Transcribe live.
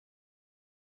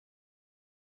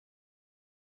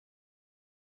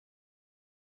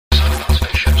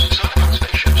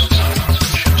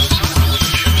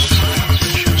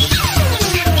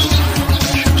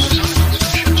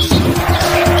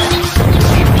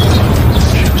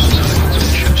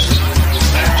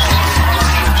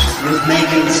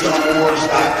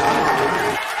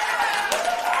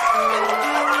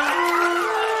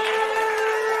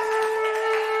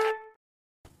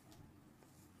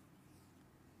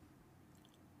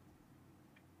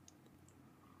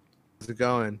it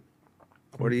going?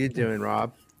 What are you doing,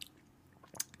 Rob?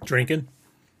 Drinking,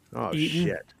 Oh eating,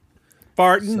 shit.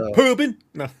 farting, So pooping.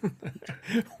 No.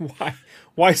 why?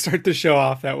 Why start the show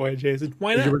off that way, Jason?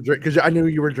 Why because you not? were because I knew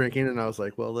you were drinking, and I was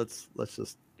like, well, let's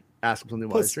just ask him something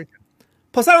while he's Plus, drinking.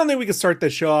 plus, I don't think we can start the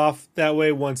show off that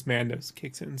way once Mandos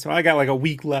kicks in. So I got like a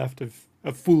week left of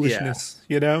Yeah. foolishness,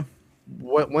 you know.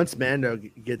 Once Mando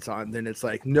gets on, then it's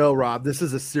like, no, Rob, this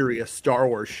is a serious Star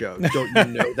Wars show. Don't you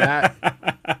know that?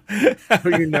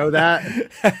 Don't you know that?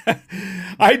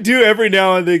 I do every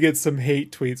now and then get some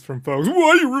hate tweets from folks. Why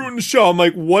are you ruining the show? I'm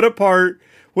like, what a part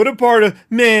of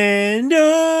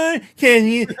Mando? Can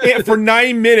you for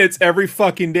 9 minutes every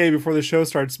fucking day before the show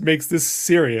starts makes this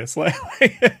serious? Like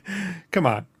come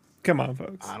on,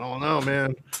 folks. I don't know,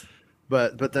 man.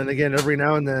 But then again, every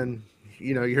now and then,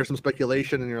 you hear some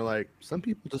speculation, and you're like, some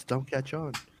people just don't catch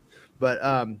on. But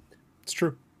It's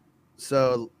true.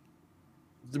 so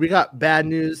we got bad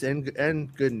news and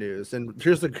good news. And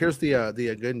here's the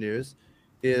good news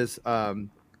is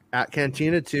at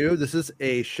Cantina 2, this is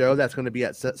a show that's going to be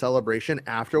at Celebration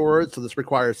afterwards, so this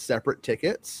requires separate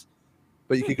tickets.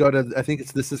 But you could go to, I think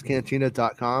it's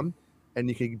thisiscantina.com, and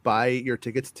you can buy your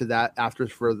tickets to that after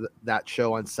for that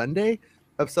show on Sunday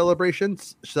of Celebration.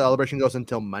 Celebration goes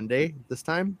until Monday this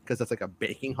time because that's like a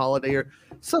baking holiday or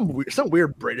some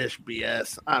weird British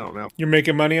BS. I don't know. You're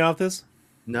making money off this?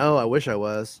 No, I wish I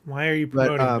was. Why are you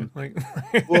But promoting it?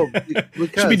 Like, well, you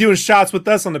should be doing shots with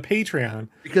us on the Patreon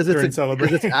because during it's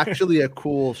Celebration. actually a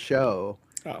cool show.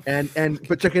 Oh,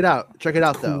 But check it out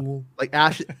though. cool. Like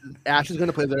Ash is going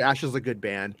to play there. Ash is a good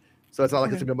band, so it's not like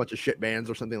Okay. it's going to be a bunch of shit bands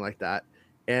or something like that.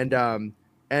 And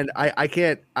I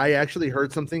actually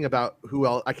heard something about who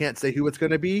else. I can't say who it's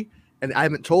going to be, and I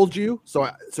haven't told you. So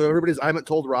I haven't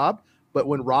told Rob. But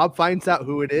when Rob finds out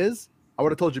who it is, I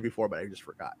would have told you before, but I just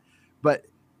forgot. But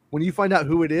when you find out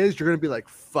who it is, you're going to be like,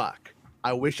 "Fuck!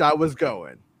 I wish I was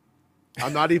going."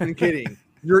 I'm not even kidding.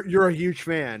 You're a huge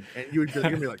fan, and you're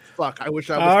gonna be like, "Fuck! I wish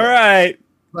I was." All going. right.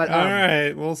 But All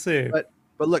right. We'll see. But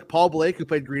look, Paul Blake, who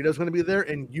played Greedo, is going to be there,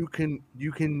 and you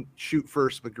can shoot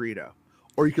first with Greedo,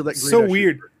 or you could let Greedo So shoot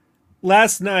weird. first.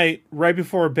 Last night, right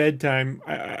before bedtime,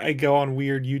 I go on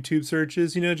weird YouTube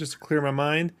searches, just to clear my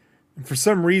mind. And for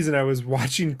some reason, I was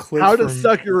watching clips How to from.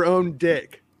 suck your own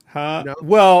dick? Huh? No.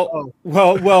 Well, Oh.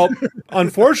 well.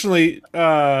 Unfortunately,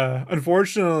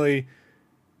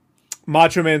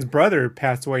 Macho Man's brother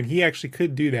passed away, and he actually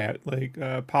could do that. Like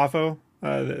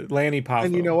Lanny Poffo.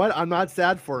 And you know what? I'm not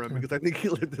sad for him because I think he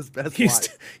lived his best He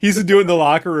life. used to do it in the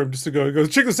locker room just to go. He goes,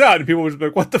 check this out, and people were just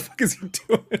like, "What the fuck is he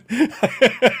doing?"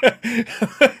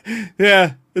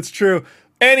 Yeah, it's true.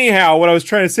 Anyhow, what I was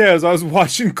trying to say is I was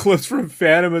watching clips from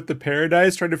Phantom at the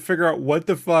Paradise, trying to figure out what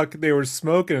the fuck they were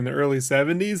smoking in the early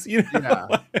 '70s.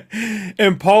 Yeah.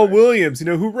 And Paul Williams,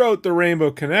 who wrote The Rainbow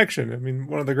Connection. I mean,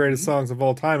 one of the greatest songs of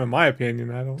all time, in my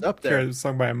opinion. I don't Up there. care if it's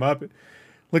sung by a Muppet.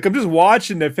 Like, I'm just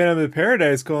watching that Phantom of the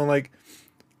Paradise, going like,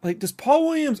 does Paul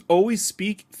Williams always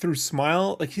speak through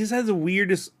smile? Like, he has the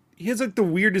weirdest. He has like the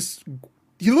weirdest.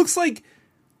 He looks like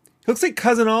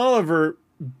Cousin Oliver,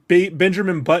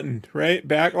 Benjamin Button, right?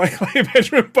 Back like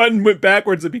Benjamin Button went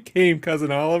backwards and became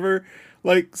Cousin Oliver,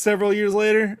 like several years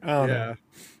later. I don't know.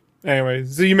 Anyway,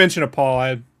 so you mentioned a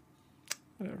Paul.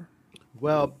 Whatever.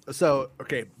 Well, so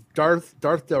okay, Darth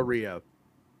Del Rio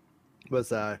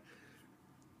was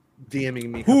DMing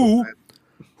me.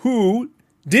 Who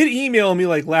did email me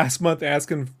like last month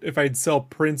asking if I'd sell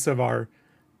prints of our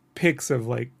pics of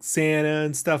like Santa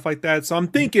and stuff like that. So I'm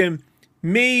thinking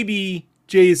maybe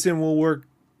Jason will work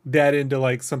that into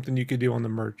like something you could do on the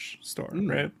merch store,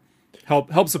 right?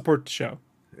 Help support the show.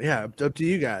 Yeah, up to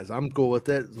you guys. I'm cool with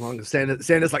it as long as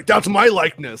Santa's like, that's my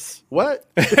likeness. What?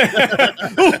 Those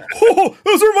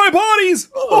are my bodies.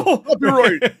 You're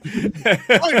right.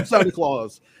 I am Santa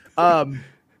Claus. One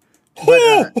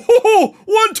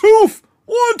tooth.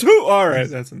 All right,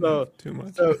 that's enough. Too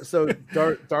much. So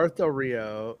Darth Del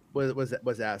Rio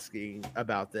was asking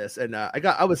about this, and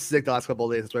I was sick the last couple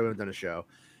of days. That's why we haven't done a show.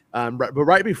 But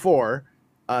right before,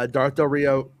 Darth Del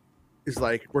Rio is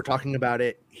like, we're talking about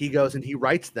it. He goes and he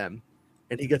writes them,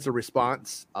 and he gets a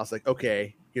response. I was like,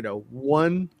 okay,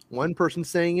 one person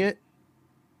saying it,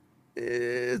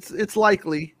 it's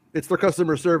likely it's their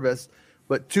customer service,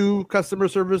 but two customer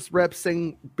service reps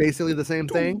saying basically the same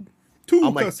thing.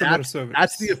 I'm like,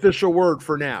 that's the official word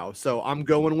for now, so I'm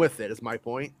going with it. Is my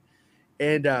point.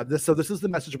 And this is the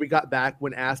message we got back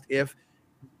when asked if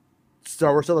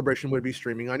Star Wars Celebration would be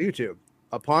streaming on YouTube.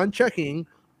 Upon checking,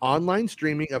 online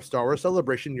streaming of Star Wars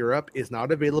Celebration Europe is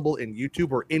not available in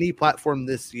YouTube or any platform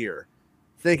this year.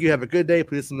 Thank you. Have a good day.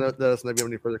 Please let us know if you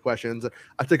have any further questions.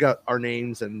 I took out our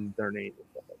names and their names and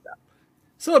stuff like that.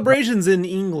 Celebration's in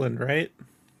England, right?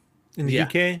 In the Yeah.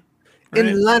 UK, right?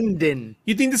 In London.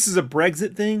 You think this is a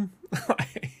Brexit thing?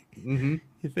 Mm-hmm.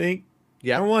 You think? I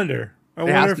Yep. wonder. I It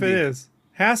wonder has if to it be. is.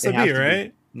 Has It to be, has to be.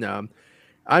 right? No,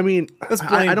 I mean, Let's I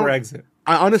blame don't. Brexit.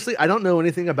 I honestly, I don't know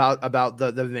anything about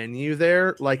the venue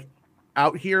there. Like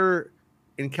out here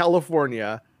in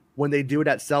California, when they do it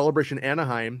at Celebration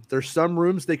Anaheim, there's some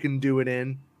rooms they can do it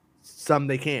in, some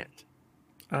they can't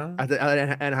Uh, at the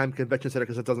Anaheim Convention Center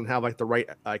because it doesn't have like the right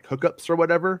like hookups or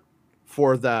whatever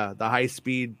for the high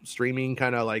speed streaming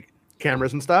kind of like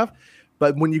cameras and stuff.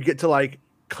 But when you get to like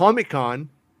Comic Con,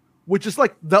 which is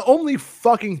like the only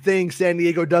fucking thing San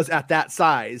Diego does at that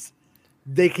size,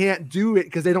 they can't do it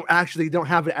because they don't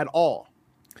have it at all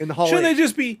in the Hall shouldn't they H.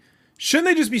 just be? Shouldn't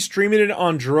they just be streaming it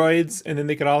on droids, and then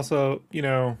they could also,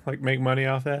 like make money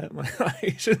off that?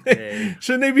 Like, Hey.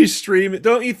 shouldn't they be streaming?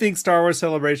 Don't you think Star Wars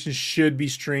Celebration should be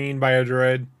streamed by a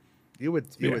droid? You would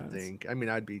honest. think. I mean,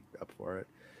 I'd be up for it.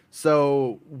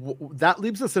 So that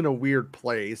leaves us in a weird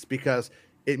place because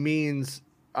it means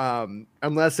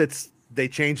unless they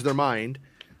change their mind,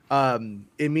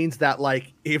 it means that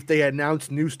like if they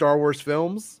announce new Star Wars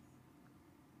films,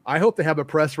 I hope they have a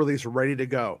press release ready to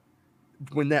go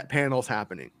when that panel's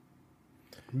happening,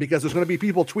 because there's going to be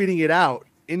people tweeting it out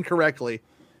incorrectly,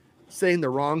 saying the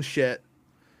wrong shit.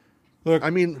 Look, I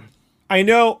mean, I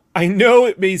know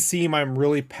it may seem I'm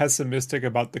really pessimistic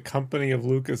about the company of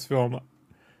Lucasfilm.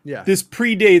 yeah, This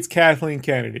predates Kathleen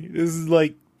Kennedy. This is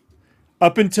like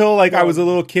up until like I was a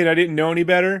little kid, I didn't know any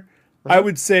better. I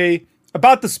would say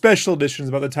about the special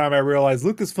editions, by the time I realized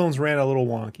Lucasfilms ran a little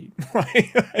wonky.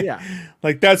 yeah.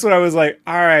 Like that's what I was like,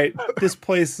 all right, this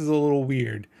place is a little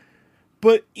weird.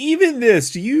 But even this,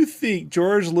 do you think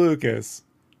George Lucas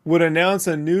would announce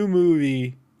a new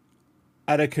movie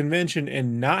at a convention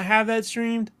and not have that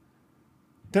streamed?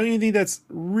 Don't you think that's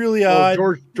really odd?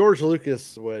 George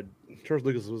Lucas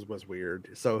was weird.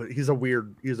 So he's a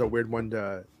weird one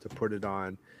to put it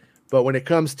on. But when it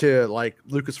comes to like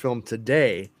Lucasfilm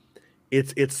today,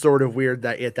 it's sort of weird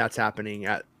that that's happening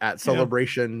at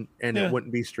Celebration and it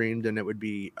wouldn't be streamed and it would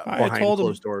be behind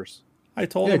closed doors. I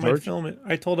told him I'd film it.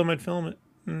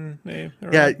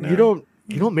 Yeah, like, no.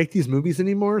 You don't make these movies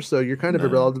anymore, so you're kind of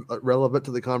irrelevant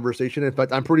to the conversation. In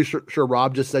fact, I'm pretty sure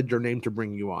Rob just said your name to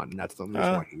bring you on, and that's the reason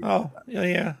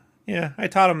why. Yeah. I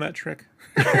taught him that trick.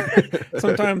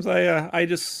 Sometimes I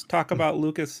just talk about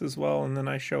Lucas as well, and then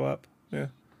I show up. Yeah,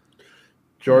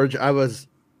 George, I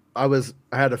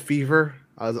had a fever.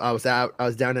 I was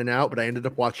down and out, but I ended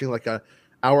up watching like a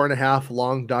hour and a half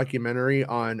long documentary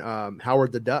on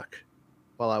Howard the Duck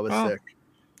while I was sick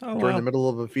during the middle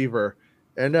of a fever.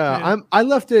 And I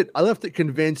left it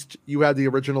convinced you had the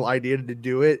original idea to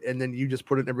do it, and then you just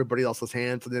put it in everybody else's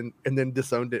hands, and then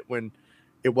disowned it when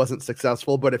it wasn't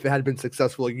successful. But if it had been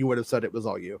successful, you would have said it was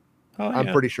all you.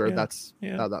 I'm pretty sure that's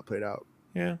how that played out.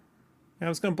 Yeah, I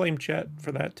was gonna blame Chet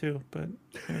for that too, but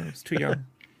it's too young.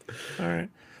 All right.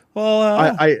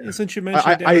 Well, since you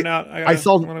mentioned Down and Out, I'm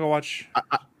gonna go watch.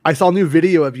 I saw a new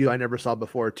video of you I never saw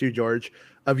before too, George,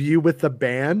 of you with the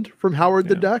band from Howard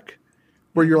the Duck,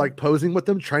 where you're like posing with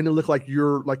them, trying to look like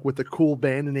you're like with a cool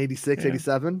band in 86,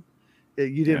 87.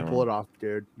 You didn't pull it off,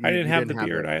 dude. I didn't have the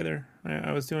beard either.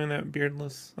 I was doing that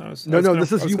beardless. This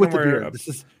is you with the beard.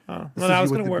 I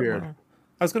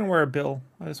was gonna wear a bill.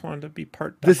 I just wanted to be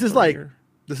part. This is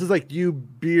like you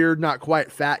beard, not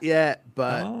quite fat yet,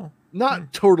 but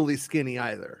not totally skinny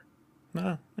either.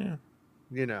 No, yeah.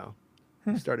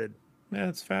 You started. Yeah,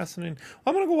 it's fascinating. Well,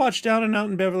 I'm gonna go watch Down and Out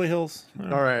in Beverly Hills.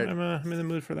 All right, I'm in the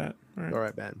mood for that. All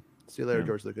right, man. See you later,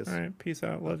 George Lucas. All right, peace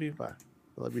out. Love you. Bye.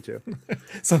 I love you too.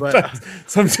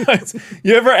 Sometimes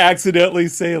you ever accidentally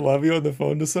say "I love you" on the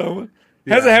phone to someone?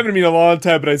 It hasn't happened to me in a long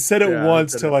time, but I said it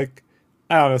once to like,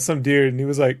 I don't know, some dude, and he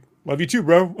was like, "Love you too,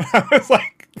 bro." I was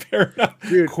like, "Fair enough."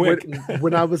 Dude, quick.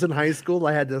 When I was in high school,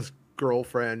 I had this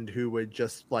girlfriend who would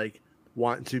just like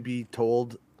want to be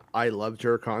told I loved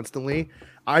her constantly.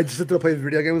 I just sit there playing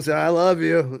video games and say, "I love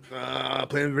you."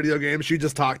 Playing video games. She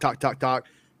just talk.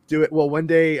 Do it. Well, one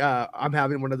day I'm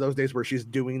having one of those days where she's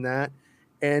doing that.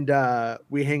 And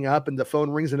we hang up and the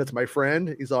phone rings and it's my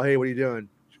friend. He's all, "Hey, what are you doing?"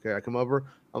 Okay, I come over.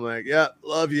 I'm like, "Yeah,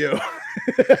 love you."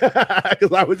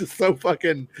 Because I was just so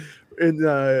fucking in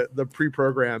the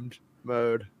pre-programmed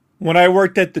mode. When I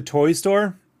worked at the toy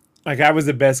store, like I was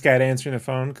the best guy at answering the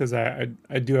phone because I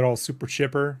do it all super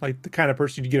chipper, like the kind of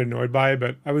person you get annoyed by,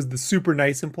 but I was the super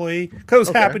nice employee because I was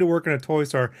happy to work in a toy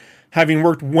store, having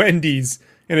worked Wendy's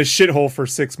in a shithole for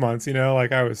 6 months,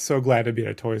 like I was so glad to be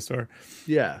at a toy store.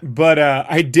 Yeah. But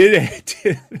I did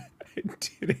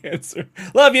answer.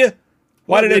 Love you.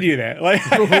 Why did I do that? Like,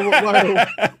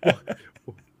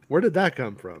 Where did that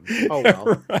come from? Oh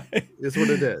well, Right. it's what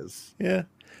it is. Yeah.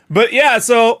 But yeah,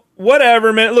 so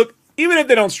whatever, man. Look, even if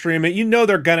they don't stream it, you know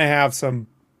they're gonna have some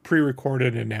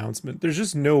pre-recorded announcement. There's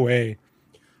just no way.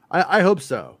 I hope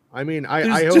so. I mean, There's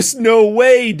I hope. just no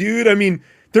way, dude. I mean,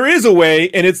 there is a way,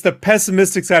 and it's the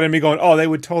pessimistic side of me going, "Oh, they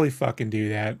would totally fucking do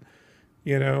that,"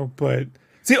 you know. But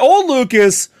see, old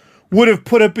Lucas would have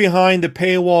put it behind the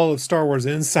paywall of Star Wars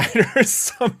Insider or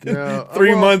something No,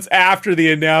 3 months after the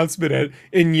announcement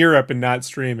in Europe and not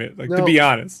stream it. Like, to be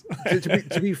honest,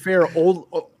 to be fair,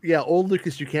 old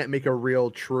Lucas, you can't make a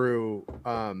real true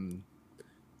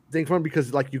thing from him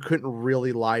because like you couldn't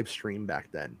really live stream back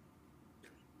then.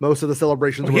 Most of the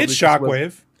celebrations he had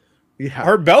Shockwave. Yeah.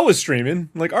 Art Bell was streaming.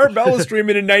 Like, Art Bell was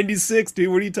streaming in '96, dude.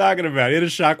 What are you talking about? He had a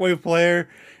Shockwave player.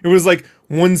 It was like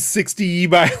 160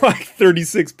 by like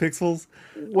 36 pixels.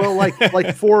 Well, like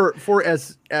for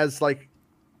as like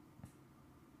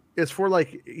it's for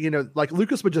like, you know, like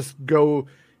Lucas would just go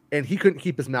and he couldn't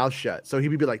keep his mouth shut. So he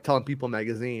would be like telling People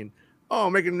Magazine,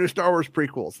 "Oh, making new Star Wars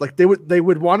prequels." Like they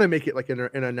would want to make it like an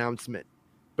announcement.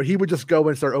 But he would just go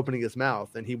and start opening his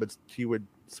mouth, and he would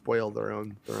spoil their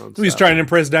own. So he's trying to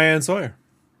impress Diane Sawyer.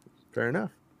 Fair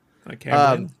enough. I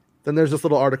can't. Then there's this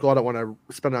little article I don't want to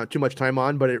spend too much time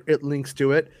on, but it links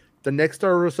to it. The next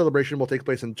Star Wars celebration will take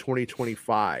place in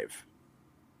 2025.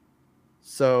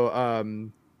 So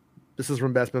this is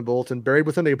from Bestman Bulletin. Buried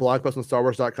within a blog post on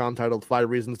StarWars.com titled 5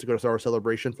 Reasons to Go to Star Wars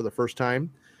Celebration for the first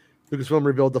time, Lucasfilm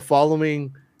revealed the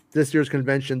following this year's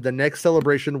convention. The next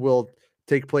celebration will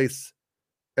take place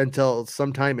until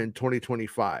sometime in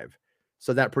 2025.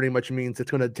 So that pretty much means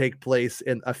it's going to take place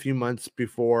in a few months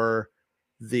before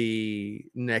the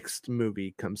next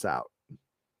movie comes out.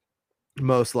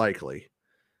 Most likely.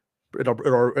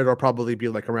 It'll probably be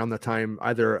like around the time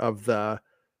either of the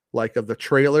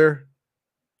trailer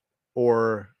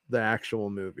or the actual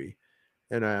movie.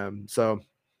 And so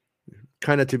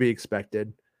kind of to be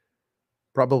expected.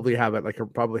 Probably have it like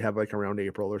around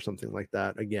April or something like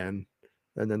that again.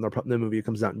 And then the movie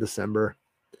comes out in December.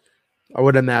 I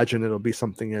would imagine it'll be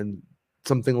something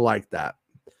like that.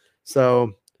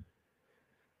 So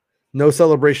no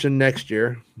celebration next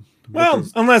year. Well,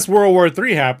 unless World War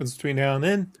III happens between now and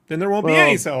then there won't be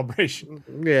any celebration.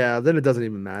 Yeah, then it doesn't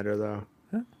even matter though.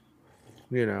 Huh?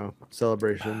 You know,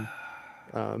 celebration.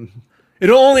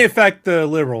 It'll only affect the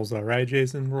liberals though, right,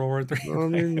 Jason? World War III. I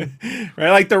mean,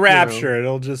 right? Like the rapture.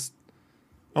 It'll just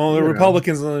the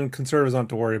Republicans and conservatives don't have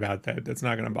to worry about that. That's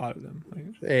not going to bother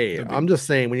them. Hey, I'm just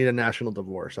saying we need a national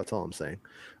divorce. That's all I'm saying.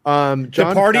 John,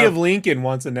 the Party of Lincoln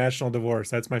wants a national divorce.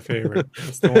 That's my favorite.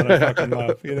 That's the one I fucking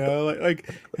love. You know,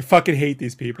 like I fucking hate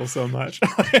these people so much.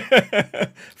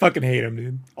 Fucking hate them,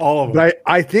 dude. All of them. But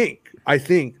I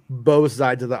think both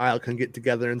sides of the aisle can get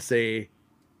together and say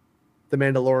the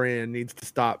Mandalorian needs to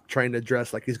stop trying to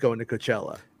dress like he's going to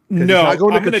Coachella. No, I'm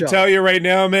going to tell you right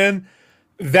now, man.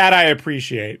 That I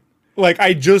appreciate. Like,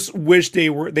 I just wish they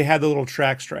had the little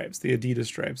track stripes, the Adidas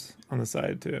stripes on the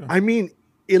side too. I mean,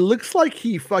 it looks like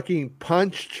he fucking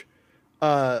punched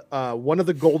one of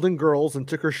the Golden Girls and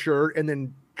took her shirt and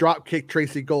then drop kicked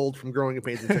Tracy Gold from Growing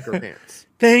Pains and took her pants.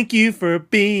 Thank you for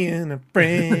being a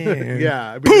friend.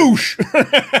 Yeah. I mean, Poosh!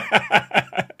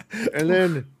 And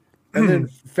then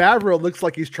Favreau looks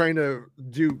like he's trying to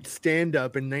do stand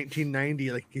up in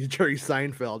 1990, like he's Jerry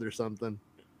Seinfeld or something.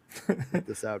 With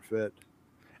this outfit.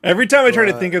 Every time I try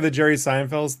to think of the Jerry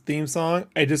Seinfeld theme song,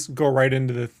 I just go right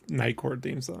into the Night Court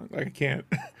theme song. Like I can't.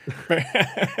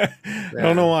 I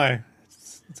don't know why.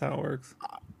 That's how it works.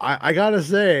 I gotta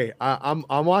say, I'm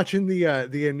watching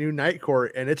the new Night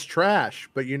Court and it's trash.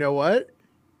 But you know what?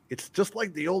 It's just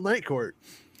like the old Night Court.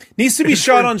 Needs to be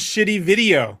shot on shitty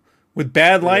video with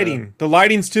bad lighting. Yeah. The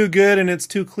lighting's too good and it's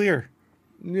too clear.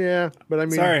 Yeah, but I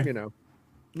mean, sorry. you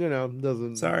know,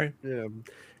 doesn't. Sorry.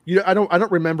 I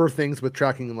don't remember things with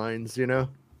tracking lines, you know,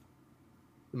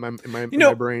 in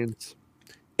my brains.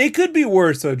 It could be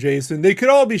worse though, Jason. They could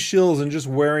all be shills and just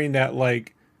wearing that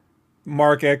like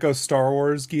Mark Echo Star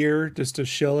Wars gear just to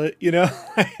shill it, you know,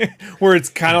 where it's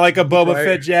kind of like a Boba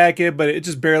Fett jacket, but it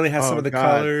just barely has some of the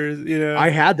colors, you know. I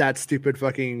had that stupid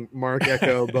fucking Mark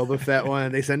Echo Boba Fett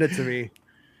one. They sent it to me,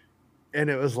 and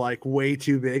it was like way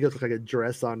too big. It looked like a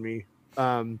dress on me.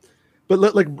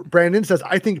 But like Brandon says,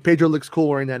 I think Pedro looks cool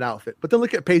wearing that outfit. But then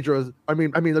look at Pedro's. I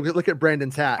mean, look at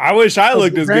Brandon's hat. I wish I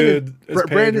looked as good as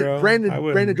Pedro.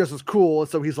 Brandon dresses cool,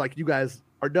 so he's like, you guys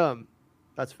are dumb.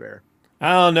 That's fair.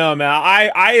 I don't know, man.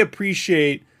 I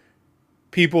appreciate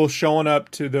people showing up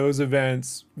to those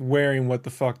events wearing what the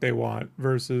fuck they want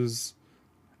versus.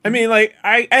 I mean, like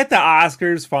at the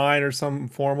Oscars, fine or something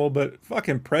formal, but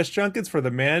fucking press junkets for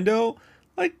the Mando,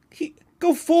 like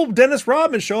go full Dennis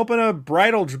Rodman, show up in a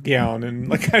bridal gown and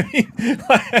like I mean,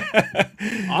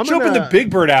 show up in the Big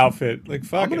Bird outfit. Like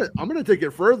fuck it. I'm gonna take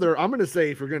it further. I'm gonna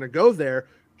say if you're gonna go there,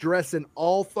 dress in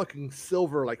all fucking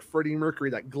silver like Freddie Mercury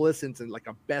that glistens in like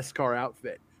a best car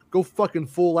outfit. Go fucking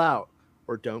full out,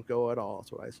 or don't go at all.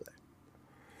 That's what I say.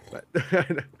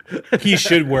 But he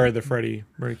should wear the Freddie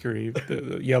Mercury,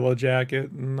 the yellow jacket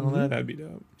and all that. That'd be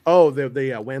dope. Oh, the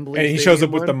Wembley. And he shows up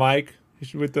with the mic.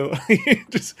 With the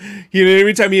just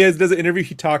every time he does an interview,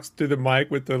 he talks through the mic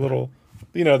with the little,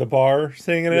 the bar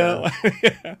singing out.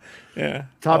 Yeah.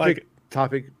 Topic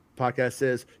podcast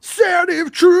says sad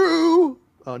if true.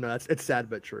 Oh no, it's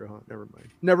sad but true. Huh?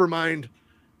 Never mind.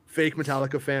 Fake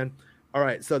Metallica fan. All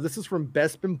right, so this is from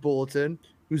Bespin Bulletin,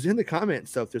 who's in the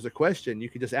comments. So if there's a question, you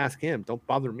can just ask him. Don't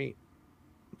bother me.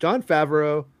 Jon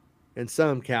Favreau and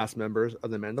some cast members of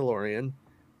The Mandalorian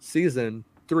season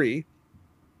 3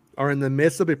 are in the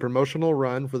midst of a promotional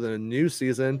run for the new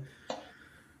season,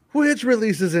 which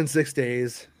releases in 6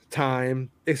 days time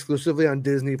exclusively on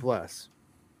Disney Plus.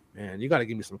 Man, you got to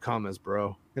give me some commas, bro.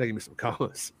 You got to give me some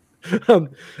commas.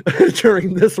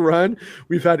 During this run,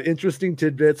 we've had interesting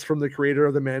tidbits from the creator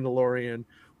of The Mandalorian,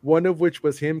 one of which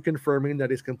was him confirming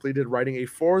that he's completed writing a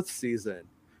 4th season.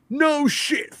 No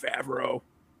shit, Favreau.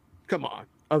 Come on.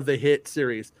 Of the hit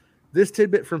series. This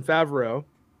tidbit from Favreau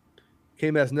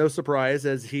came as no surprise,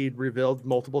 as he'd revealed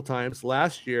multiple times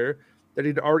last year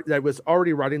that was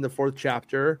already writing the 4th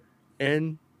chapter,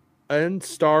 and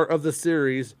star of the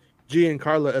series,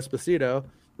 Giancarlo Esposito,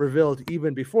 revealed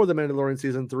even before The Mandalorian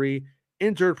season 3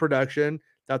 entered production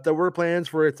that there were plans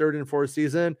for a 3rd and 4th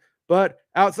season, but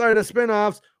outside of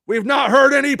spinoffs, we've not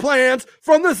heard any plans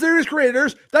from the series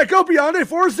creators that go beyond a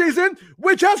 4th season,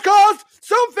 which has caused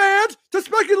some fans to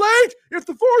speculate if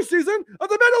the 4th season of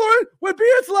The Mandalorian would be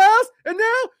its last. And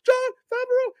now Jon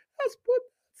Favreau has put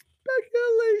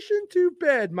speculation to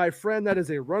bed. My friend, that is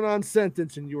a run-on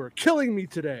sentence, and you are killing me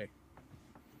today.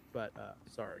 But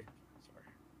sorry.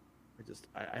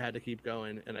 I had to keep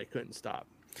going, and I couldn't stop.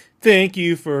 Thank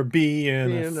you for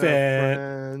being a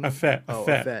fet. A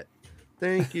fet.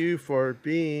 Thank you for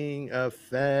being a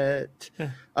fet.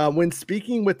 When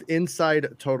speaking with Inside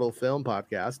Total Film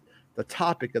Podcast, the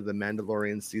topic of The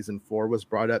Mandalorian Season 4 was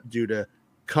brought up due to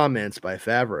comments by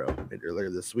Favreau earlier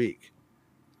this week.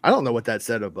 I don't know what that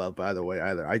said above, by the way,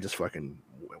 either. I just fucking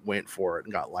went for it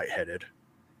and got lightheaded.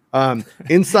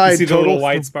 Inside Total the little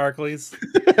white sparklies.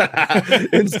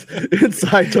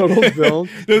 Inside Total Film.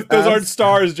 those aren't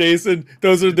stars, Jason.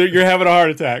 Those are you're having a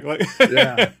heart attack. Like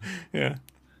yeah.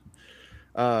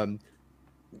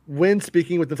 When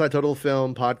speaking with Inside Total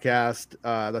Film Podcast,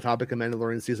 the topic of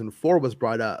Mandalorian Season 4 was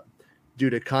brought up due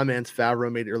to comments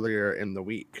Favreau made earlier in the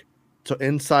week. So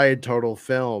Inside Total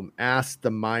Film asked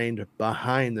the mind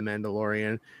behind The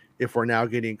Mandalorian if we're now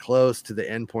getting close to the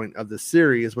end point of the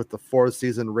series with the 4th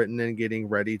season written and getting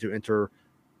ready to enter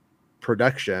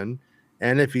production,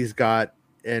 and if he's got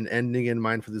an ending in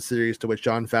mind for the series, to which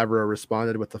Jon Favreau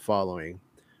responded with the following: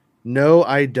 "No,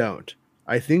 I don't.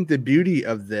 I think the beauty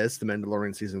of this, The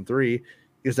Mandalorian Season 3,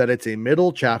 is that it's a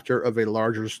middle chapter of a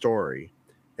larger story.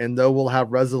 And though we'll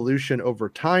have resolution over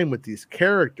time with these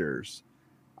characters,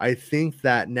 I think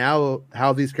that now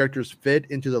how these characters fit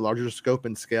into the larger scope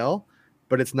and scale,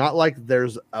 but it's not like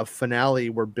there's a finale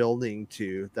we're building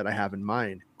to that I have in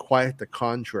mind. Quite the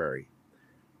contrary.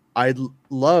 I'd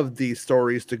love these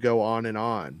stories to go on and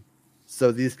on,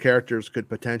 so these characters could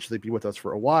potentially be with us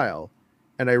for a while.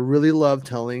 And I really love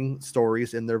telling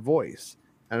stories in their voice.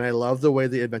 And I love the way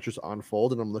the adventures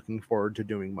unfold, and I'm looking forward to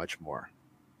doing much more."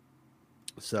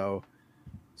 So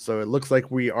it looks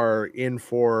like we are in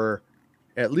for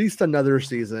at least another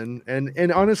season.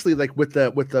 And honestly, like with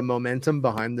the momentum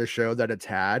behind the show that it's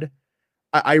had,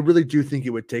 I really do think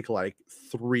it would take like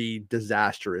 3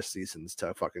 disastrous seasons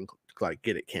to fucking like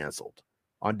get it canceled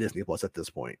on Disney Plus at this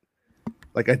point.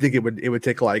 Like I think it would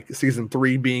take like season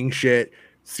 3 being shit,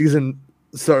 season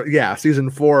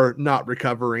 4 not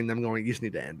recovering, them going, you just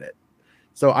need to end it.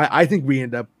 So I think we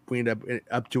end up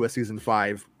to a season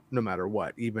 5 no matter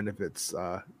what, even if it's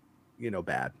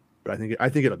bad. But I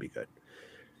think it'll be good.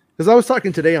 Because I was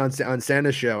talking today on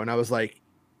Santa's show, and I was like,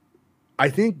 I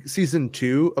think season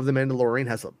 2 of The Mandalorian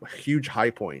has a huge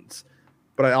high points,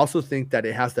 but I also think that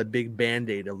it has that big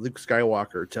band-aid of Luke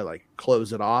Skywalker to like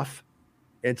close it off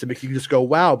and to make you just go,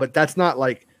 wow. But that's not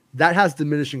like, that has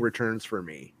diminishing returns for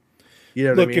me. You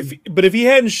know what I mean? If he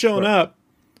hadn't shown up,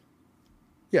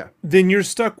 yeah, then you're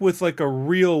stuck with like a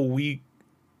real weak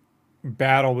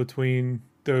battle between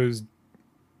those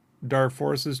Dark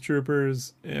Forces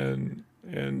troopers and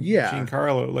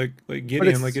Giancarlo, like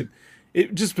Gideon. Like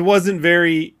it just wasn't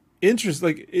very interesting.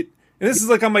 Like And this is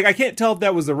like, I'm like, I can't tell if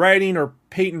that was the writing or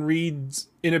Peyton Reed's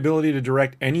inability to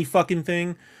direct any fucking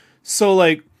thing. So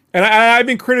like, and I've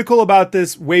been critical about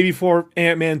this way before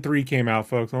Ant-Man 3 came out,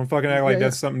 folks. Don't fucking act like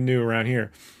that's something new around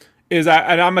here.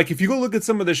 I'm like, if you go look at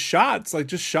some of the shots, like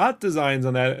just shot designs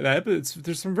on that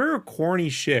there's some very corny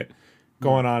shit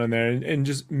going on in there, and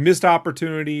just missed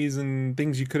opportunities and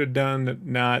things you could have done that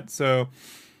not. So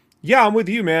yeah, I'm with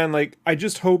you, man. Like, I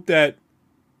just hope that,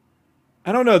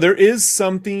 I don't know, there is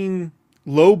something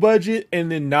low budget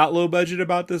and then not low budget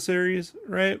about this series,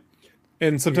 right?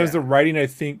 And sometimes the writing, I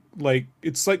think, like,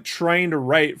 it's like trying to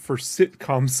write for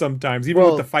sitcoms sometimes, even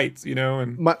with the fights, you know.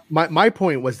 And my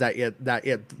point was that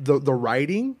the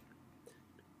writing,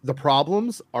 the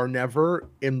problems are never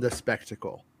in the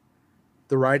spectacle.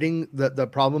 The writing, the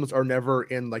problems are never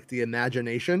in like the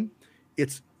imagination.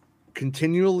 It's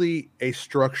continually a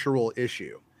structural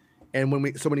issue. And when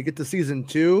you get to season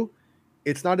 2,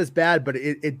 it's not as bad, but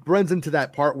it runs into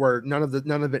that part where none of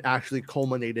it actually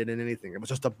culminated in anything. It was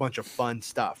just a bunch of fun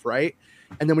stuff, right?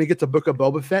 And then when you get to Book of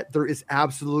Boba Fett, there is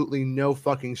absolutely no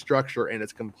fucking structure, and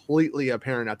it's completely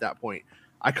apparent at that point.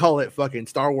 I call it fucking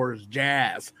Star Wars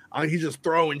jazz. I mean, he's just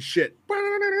throwing shit,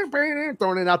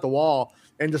 throwing it out the wall,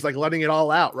 and just like letting it all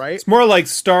out, right? It's more like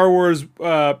Star Wars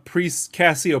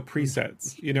Casio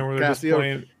presets, you know, where they're just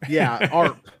playing. Yeah,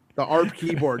 ARP, the ARP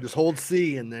keyboard. Just hold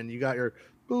C, and then you got your.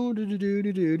 You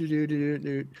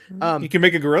can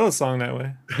make a gorilla song that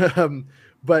way.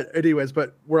 But anyways,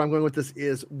 where I'm going with this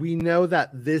is, we know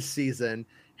that this season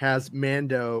has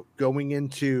Mando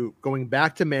going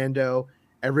back to Mando.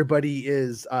 Everybody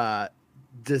is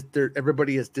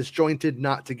disjointed,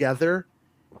 not together.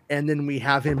 And then we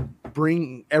have him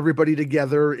bring everybody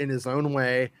together in his own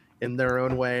way, in their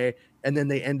own way. And then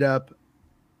they end up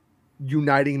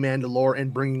uniting Mandalore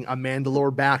and bringing a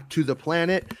Mandalore back to the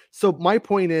planet. So my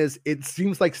point is, it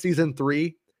seems like season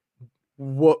 3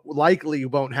 likely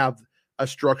won't have a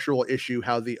structural issue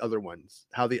how the other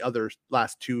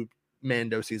last 2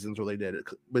 Mando seasons really did it,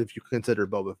 if you consider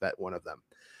Boba Fett one of them.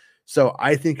 So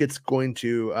I think it's going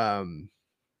to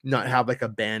not have like a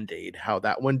band-aid how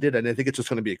that one did, and I think it's just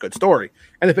going to be a good story.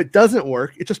 And if it doesn't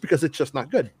work, it's just because it's just not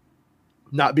good,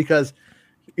 not because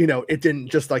it didn't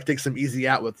just like take some easy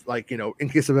out with, like, in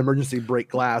case of emergency, break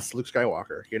glass, Luke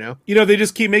Skywalker, they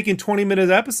just keep making 20-minute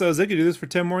episodes. They could do this for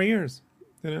 10 more years,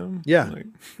 Yeah. Like...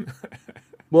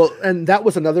 Well, and that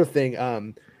was another thing.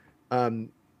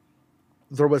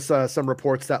 There was some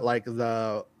reports that like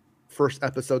the first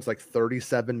episode's like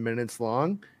 37 minutes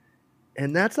long,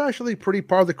 and that's actually pretty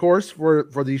par of the course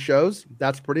for these shows.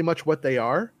 That's pretty much what they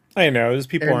are. I know, just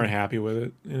people aren't happy with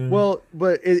it. Well,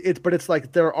 but it's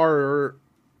like there are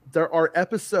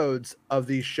episodes of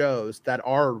these shows that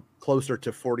are closer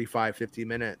to 45, 50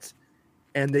 minutes,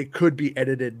 and they could be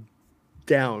edited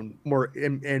down more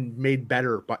and made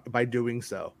better by doing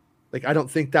so. Like, I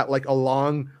don't think that like a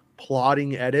long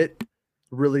plodding edit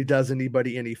really does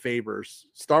anybody any favors.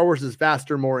 Star Wars is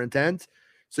faster, more intense.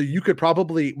 So you could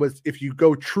probably, if you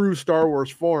go true Star Wars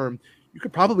form, you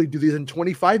could probably do these in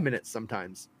 25 minutes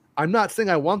sometimes. I'm not saying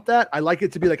I want that. I like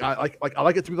it to be like, I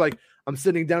like it to be like I'm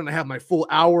sitting down and I have my full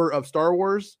hour of Star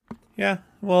Wars. Yeah.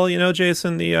 Well,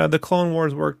 Jason, the Clone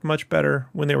Wars worked much better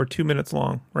when they were 2 minutes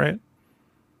long, right?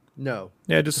 No.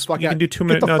 Yeah, just you can do 2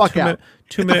 minute,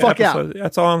 two minute episodes. Out.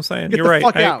 That's all I'm saying. You're right.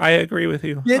 I agree with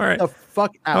you. Get all right. the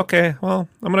fuck out. Okay. Well,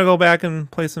 I'm gonna go back and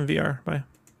play some VR. Bye.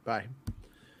 Bye.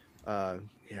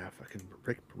 Yeah, fucking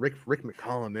Rick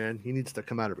McCollum, man. He needs to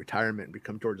come out of retirement and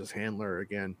become George's handler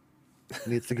again.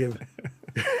 He needs to give.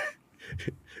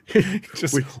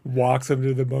 Just walks him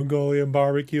to the Mongolian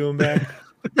barbecue and back.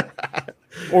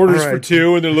 Orders for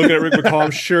 2, and they're looking at Rick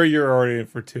McCollum. Sure, you're ordering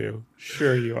for 2.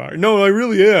 Sure, you are. No, I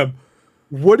really am.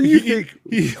 What do you think?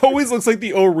 He always looks like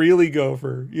the O'Reilly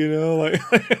gopher, like.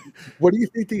 What do you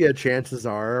think the chances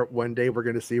are one day we're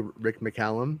going to see Rick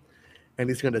McCallum, and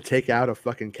he's going to take out a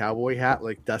fucking cowboy hat,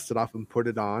 like dust it off and put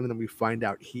it on, and then we find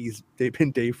out they've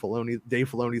been Dave Filoni. Dave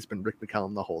Filoni's been Rick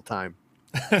McCallum the whole time.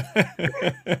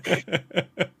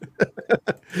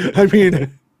 I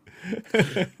mean,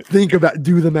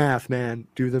 do the math, man.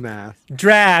 Do the math.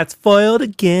 Drat's foiled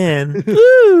again.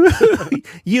 Woo!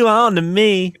 You on to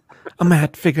me. I'm gonna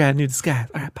have to figure out a new disguise.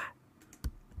 All right,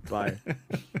 bye.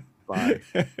 Bye.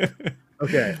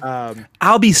 Okay.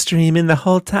 I'll be streaming the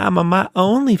whole time on my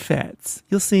OnlyFans.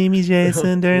 You'll see me,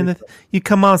 Jason, during you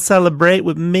come on, celebrate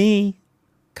with me.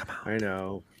 Come on. I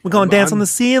know. We're gonna dance on the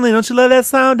ceiling. Don't you love that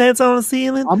song? Dance on the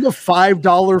ceiling. I'm a $5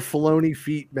 Filoni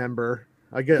feet member.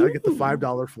 I get the $5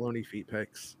 Filoni feet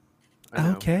pics.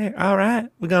 Okay, all right.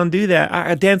 We're gonna do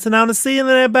that. Dancing on the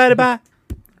ceiling, everybody. Bye.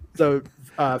 So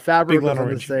Favreau goes on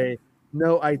to say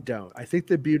No, I don't. I think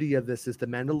the beauty of this is the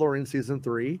Mandalorian season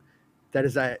 3. That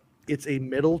is that it's a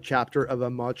middle chapter of a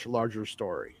much larger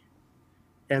story.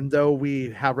 And though we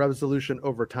have resolution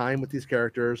over time with these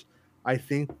characters, I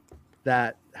think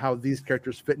that how these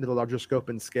characters fit into the larger scope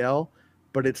and scale,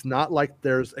 but it's not like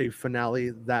there's a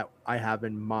finale that I have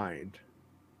in mind.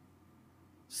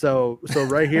 So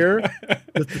right here,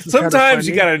 this is Sometimes kind of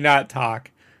you gotta not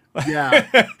talk. Yeah.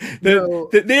 No,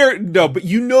 but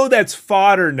you know that's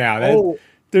fodder now. No.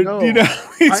 You know,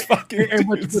 he's fucking. And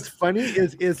what's funny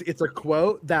is it's a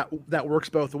quote that works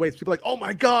both ways. People are like, oh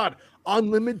my god,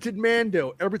 unlimited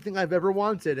Mando, everything I've ever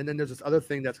wanted. And then there's this other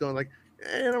thing that's going like,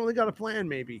 I don't really got a plan,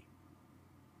 maybe.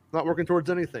 Not working towards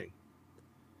anything.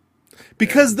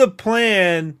 Because the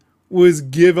plan was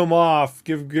get rid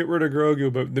of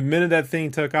Grogu, but the minute that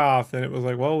thing took off, then it was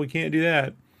like, well, we can't do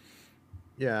that.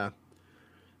 Yeah.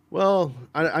 Well,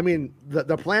 I mean,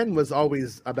 the plan was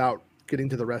always about getting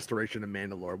to the restoration of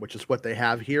Mandalore, which is what they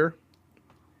have here.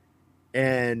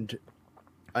 And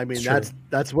I mean,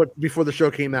 that's what, before the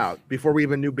show came out, before we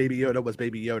even knew Baby Yoda was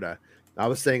Baby Yoda, I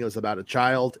was saying it was about a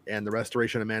child and the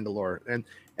restoration of Mandalore. And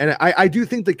I do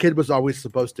think the kid was always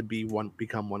supposed to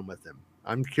become one with him.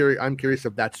 I'm curious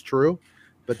if that's true,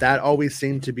 but that always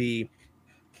seemed to be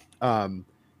in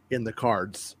the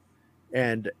cards.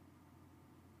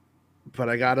 But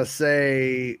I gotta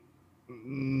say,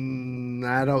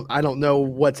 I don't know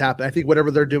what's happened. I think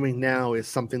whatever they're doing now is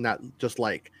something that just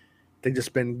like they've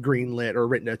just been greenlit or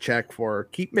written a check for,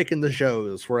 keep making the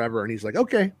shows forever. And he's like,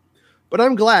 okay, but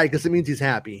I'm glad because it means he's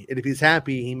happy. And if he's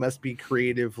happy, he must be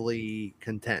creatively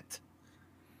content.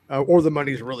 Or the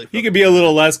money's really. He could be a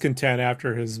little less content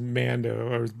after his Mando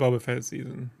or his Boba Fett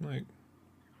season, like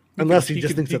unless he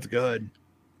just thinks that's good.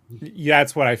 Yeah,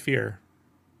 that's what I fear.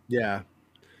 Yeah.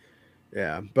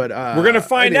 Yeah, but we're gonna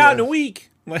find out in a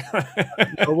week. Well,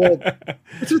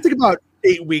 let's just think about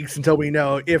 8 weeks until we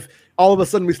know if all of a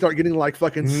sudden we start getting like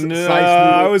fucking. No,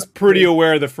 I was pretty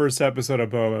aware of the first episode of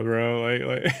Boba, bro.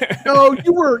 Like. No,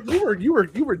 you were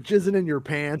jizzing in your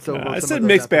pants over. I said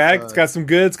mixed bag. It's got some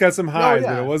good, it's got some highs,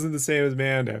 but it wasn't the same as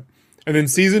Mando. And then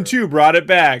season 2 brought it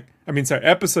back.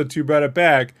 Episode 2 brought it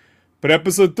back. But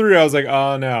episode 3, I was like,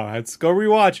 oh no, let's go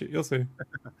rewatch it. You'll see.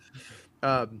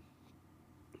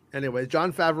 Anyway,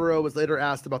 Jon Favreau was later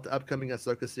asked about the upcoming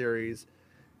Ahsoka series,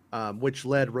 which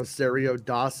led Rosario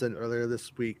Dawson earlier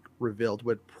this week revealed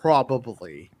would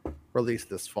probably release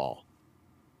this fall.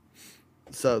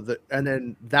 So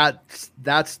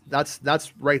that's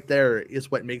right there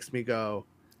is what makes me go,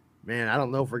 man, I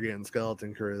don't know if we're getting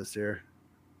Skeleton Crew this year.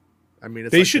 I mean,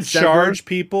 they should charge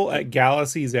people at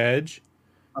Galaxy's Edge.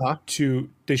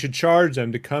 They should charge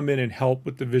them to come in and help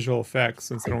with the visual effects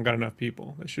since they don't got enough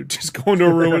people. They should just go into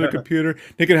a room with a computer.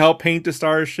 They can help paint the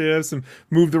starships and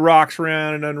move the rocks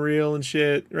around in Unreal and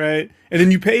shit, right? And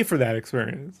then you pay for that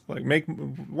experience. Like,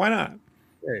 why not?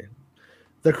 Hey.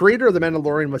 The creator of The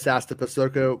Mandalorian was asked if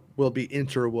Ahsoka will be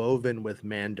interwoven with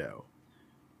Mando,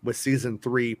 with season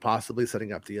 3 possibly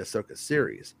setting up the Ahsoka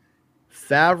series.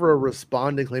 Favreau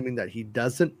responded claiming that he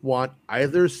doesn't want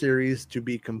either series to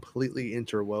be completely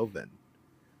interwoven,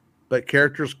 but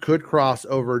characters could cross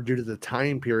over due to the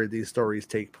time period these stories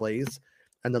take place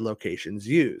and the locations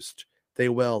used. They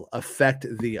will affect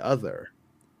the other.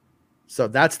 So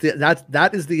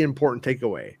that is the important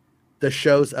takeaway. The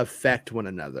shows affect one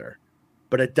another,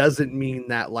 but it doesn't mean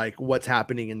that like what's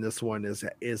happening in this one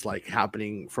is like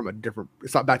happening from a different.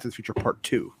 It's not Back to the Future Part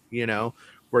 2, you know,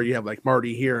 where you have like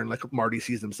Marty here and like Marty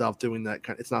sees himself doing that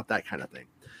kind. It's not that kind of thing.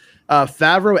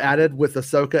 Favreau added with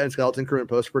Ahsoka and Skeleton Crew in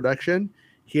post-production,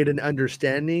 he had an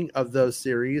understanding of those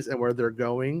series and where they're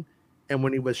going. And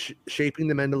when he was shaping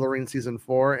The Mandalorian season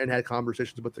 4 and had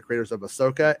conversations with the creators of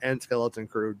Ahsoka and Skeleton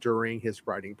Crew during his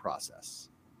writing process.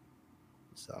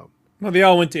 So, well, they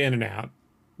all went to In and Out,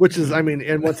 which is, I mean,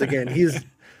 and once again, he's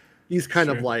kind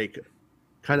of like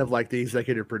the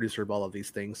executive producer of all of these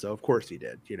things. So of course he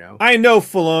did, you know. I know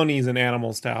Filoni's an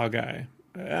animal style guy.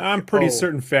 I'm pretty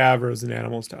certain Favreau's an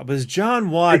animal style, but is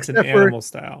John Watts an animal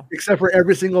style? Except for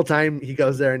every single time he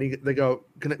goes there and they go,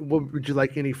 would you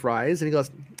like any fries? And he goes,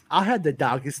 I had the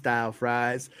doggy style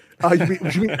fries. Oh,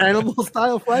 you mean animal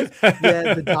style fries?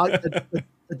 Yeah, the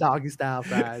doggy style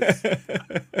fries.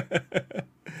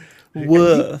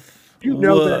 Woof. You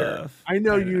know better. I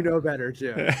know you know better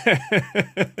too.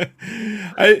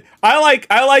 I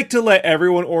like to let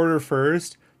everyone order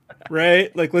first,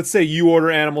 right? Like, let's say you order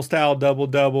animal style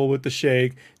double with the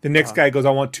shake. The next guy goes,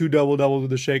 I want 2 doubles with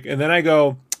the shake, and then I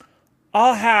go,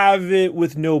 I'll have it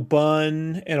with no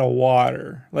bun and a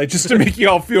water, like just to make you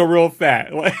all feel real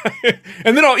fat. Like,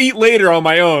 and then I'll eat later on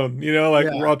my own, you know, like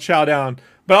I'll chow down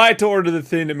But I like to order the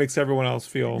thing that makes everyone else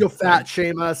feel You'll fat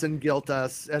shame us and guilt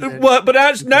us, and then what, but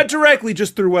not directly,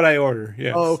 just through what I order.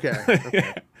 Yes. oh, okay.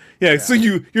 Yeah. Yeah. So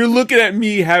you're looking at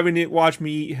me having it watch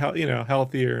me eat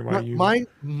healthier. Mine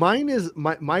is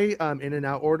my in and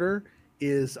out order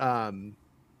is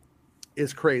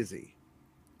crazy,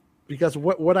 because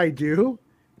what I do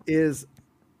is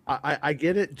I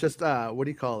get it just what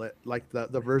do you call it, like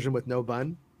the version with no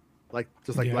bun, like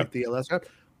just like the LS wrap,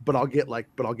 but I'll get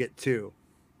two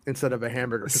instead of a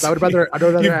hamburger, because I'd rather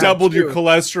you've have doubled two. your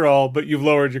cholesterol, but you've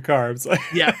lowered your carbs.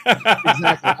 Yeah,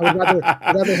 exactly.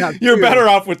 I'd rather have You're two. better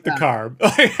off with the carb.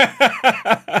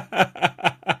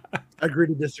 Agree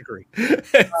to disagree.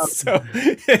 So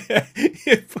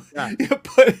you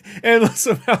put endless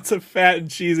amounts of fat and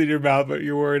cheese in your mouth, but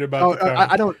you're worried about the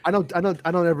carbs. I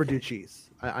don't ever do cheese.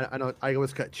 I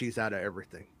always cut cheese out of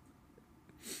everything.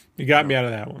 You got me out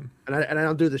of that one. And I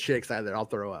don't do the shakes either. I'll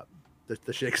throw up.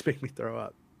 The shakes make me throw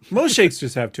up. Most shakes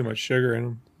just have too much sugar in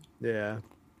them. Yeah,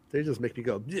 they just make me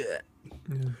go. Yeah.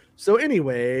 So,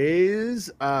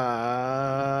 anyways,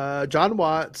 John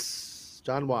Watts.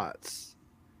 All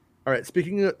right.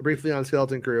 Speaking briefly on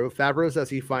Skeleton Crew, Favreau says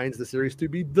he finds the series to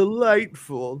be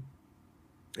delightful,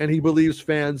 and he believes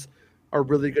fans are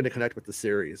really going to connect with the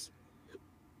series.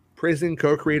 Praising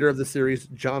co-creator of the series,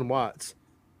 John Watts,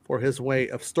 for his way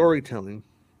of storytelling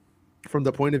from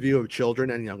the point of view of children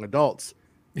and young adults,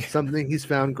 something he's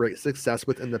found great success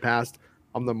with in the past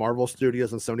on the Marvel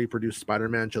Studios and Sony produced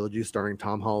Spider-Man trilogy starring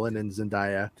Tom Holland and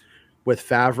Zendaya, with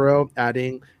Favreau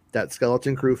adding that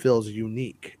Skeleton Crew feels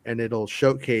unique and it'll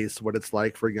showcase what it's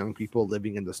like for young people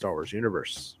living in the Star Wars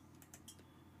universe.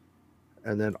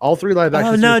 And then all three live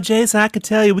action. Oh no, Jason! I could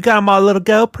tell you, we got them all little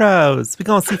GoPros. We're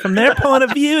gonna see from their point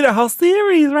of view the whole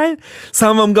series, right?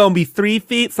 Some of them gonna be 3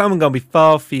 feet, some of them gonna be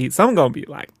 4 feet, some gonna be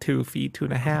like 2 feet,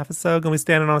 2.5 or so. Gonna be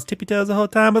standing on his tippy toes the whole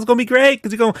time, but it's gonna be great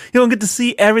because you're gonna get to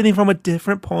see everything from a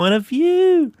different point of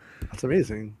view. That's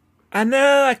amazing. I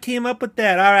know. I came up with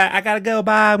that. All right, I gotta go.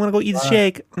 Bye. I'm gonna go eat a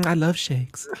shake. I love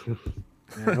shakes.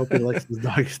 I hope he likes his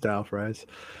doggy style fries.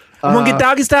 I'm gonna get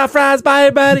doggy style fries. Bye,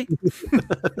 everybody.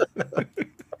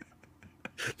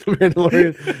 The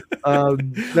Mandalorian.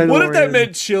 What if that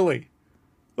meant chili?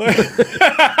 What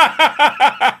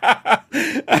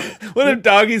if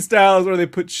doggy style is where they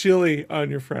put chili on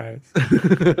your fries?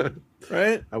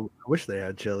 Right? I wish they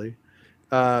had chili.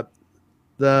 The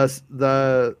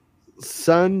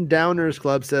Sundowners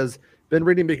Club says, been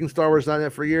reading Making Star Wars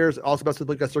 .net for years. Also, best of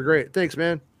the podcasts are great. Thanks,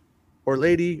 man. Or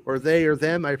lady, or they, or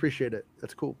them. I appreciate it.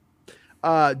 That's cool.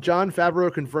 Jon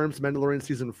Favreau confirms Mandalorian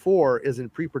Season 4 is in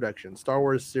pre-production. Star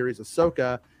Wars series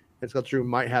Ahsoka and Skeleton Crew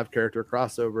might have character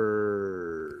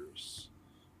crossovers.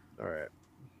 All right.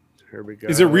 Here we go.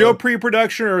 Is it real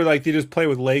pre-production, or like they just play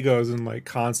with Legos and like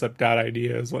concept out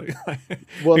ideas? Like,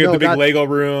 well, you got the big Lego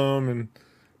room,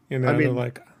 and I mean,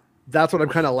 like that's what I'm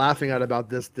kind of laughing at about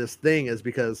this thing, is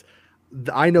because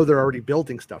I know they're already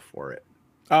building stuff for it.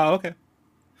 Oh, okay.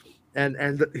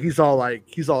 And he's all like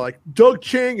Doug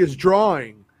Chang is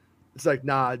drawing. It's like,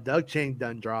 nah, Doug Chang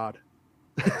done drawed,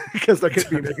 because they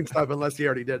couldn't be making stuff unless he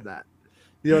already did that.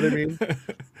 You know what I mean?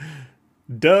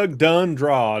 Doug done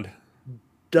drawed.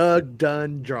 Doug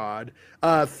done drawed.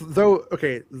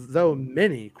 Though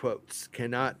many quotes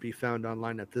cannot be found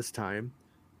online at this time,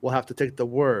 we'll have to take the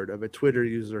word of a Twitter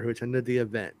user who attended the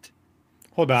event.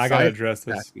 Hold on, I gotta address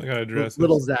this.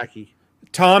 Little Zachy.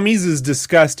 Tommy's is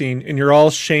disgusting, and you're all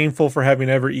shameful for having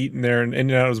ever eaten there, and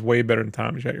it was way better than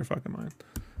Tommy's. Out your fucking mind.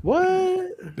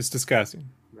 What? It's disgusting.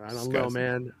 I don't know,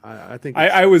 man. I think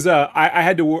I was I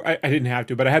had to. I didn't have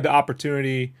to, but I had the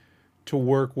opportunity to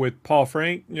work with Paul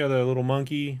Frank. You know, the little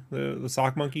monkey, the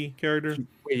sock monkey character.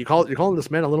 Wait, you're calling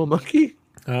this man a little monkey?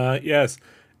 Yes.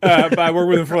 But I worked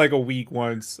with him for like a week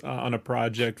once on a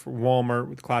project for Walmart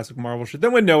with classic Marvel shit.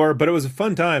 That went nowhere, but it was a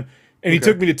fun time. And he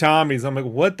took me to Tommy's. I'm like,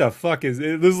 what the fuck is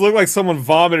it? This looked like someone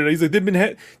vomited. He's like, they've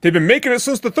been making it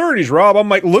since the 30s, Rob. I'm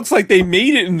like, looks like they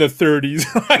made it in the 30s.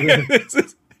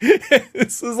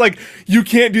 This is like, you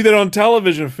can't do that on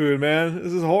television food, man.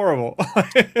 This is horrible.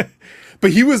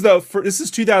 But he was this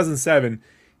is 2007.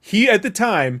 At the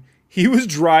time, he was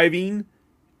driving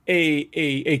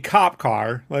a cop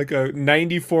car, like a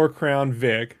 94 Crown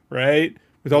Vic, right?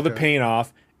 With all the paint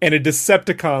off. And a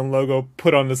Decepticon logo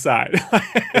put on the side.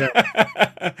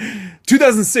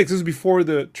 2006. This was before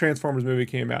the Transformers movie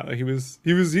came out. Like he was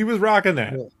rocking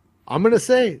that. I'm gonna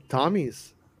say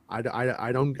Tommy's. I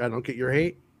don't get your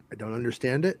hate. I don't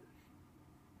understand it.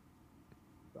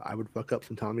 I would fuck up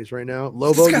some Tommy's right now.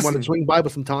 Lobo, you want to swing by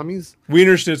with some Tommy's?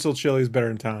 Wiener Schnitzel chili is better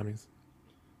than Tommy's.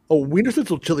 Oh, Wiener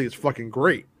Schnitzel chili is fucking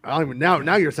great. I don't even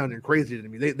now you're sounding crazy to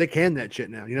me. They can that shit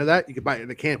now. You know that? You can buy it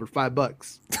in a can for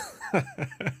 $5.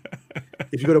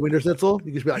 If you go to Wiener Schnitzel,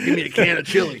 you can just be like, give me a can of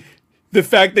chili. The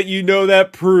fact that you know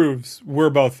that proves we're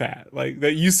both fat. Like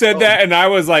that you said that, and I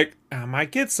was like, I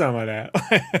might get some of that.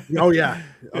 Oh yeah.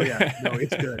 No,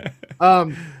 it's good.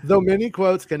 Though many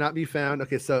quotes cannot be found.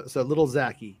 Okay, so little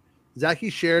Zachy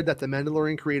shared that the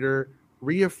Mandalorian creator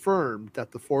reaffirmed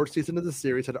that the fourth season of the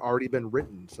series had already been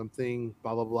written. Something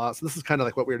blah blah blah. So this is kind of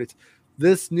like what we already.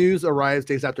 This news arrives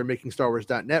days after Making Star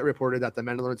Wars.net reported that the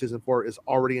Mandalorian season 4 is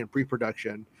already in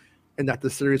pre-production, and that the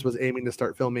series was aiming to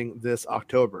start filming this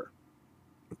October.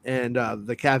 And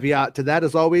the caveat to that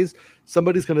is always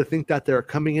somebody's going to think that they're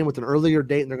coming in with an earlier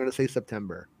date and they're going to say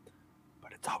September,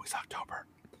 but it's always October.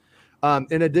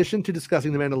 In addition to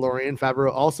discussing The Mandalorian,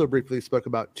 Favreau also briefly spoke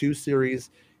about 2 series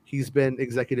he's been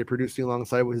executive producing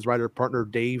alongside with his writer partner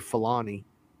Dave Filoni.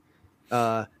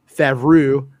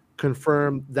 Favreau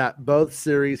confirmed that both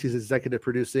series he's executive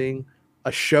producing,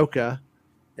 Ashoka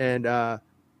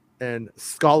and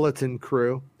Skeleton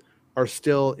Crew, are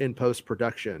still in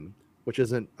post-production, which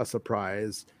isn't a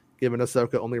surprise, given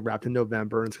Ahsoka only wrapped in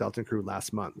November and Skeleton Crew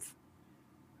last month.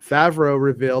 Favreau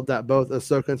revealed that both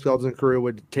Ahsoka and Skeleton Crew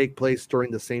would take place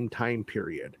during the same time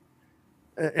period.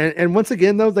 And once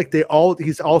again, though, like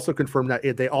he's also confirmed that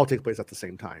they all take place at the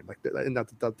same time, like and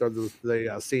that they're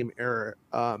the same era,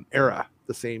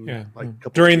 the same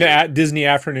during the Disney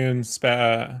afternoon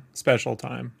special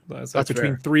time. So that's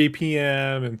between 3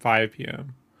 p.m. and 5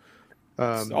 p.m.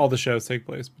 All the shows take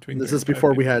place between. This is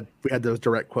before we had those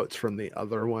direct quotes from the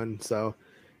other one. So,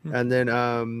 and then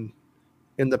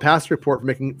in the past report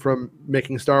from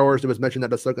making Star Wars, it was mentioned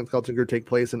that Ahsoka and Skeleton Crew take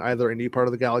place in either a new part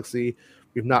of the galaxy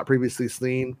we've not previously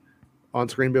seen on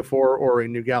screen before, or a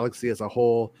new galaxy as a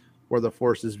whole where the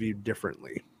Force is viewed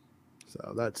differently.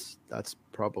 So that's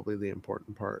probably the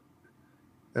important part.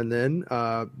 And then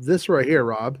this right here,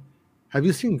 Rob, have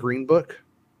you seen Green Book?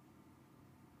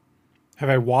 Have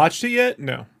I watched it yet?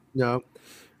 No,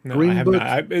 Green I have Book.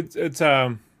 not. It's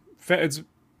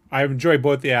I enjoy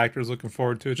both the actors. Looking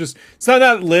forward to it. It's not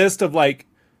that list of like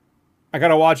I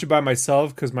gotta watch it by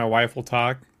myself because my wife will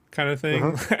talk kind of thing.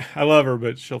 Uh-huh. I love her,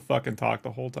 but she'll fucking talk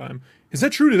the whole time. Is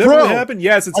that true? Did that really happen?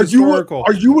 Yes, it's historical.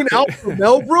 Are you an alpha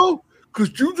male, bro?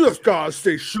 Because you just gotta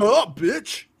say, "Shut up,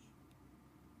 bitch."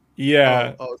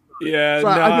 Yeah. Yeah.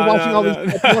 Sorry, I've been watching all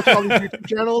these YouTube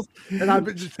channels, and I've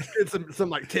been just getting some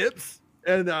like tips.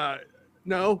 And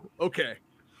no, okay.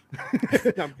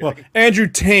 Well, Andrew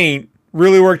Tate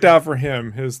really worked out for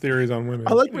him. His theories on women.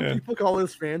 I like when people call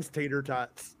his fans tater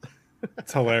tots.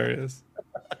 It's hilarious.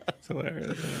 It's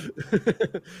hilarious.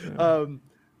 Yeah.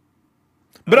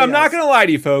 But I'm not gonna lie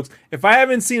to you, folks. If I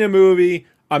haven't seen a movie,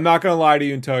 I'm not gonna lie to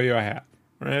you and tell you I have.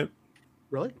 Right?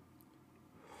 Really?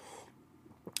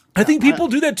 I think people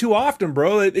do that too often,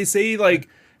 bro. They say like,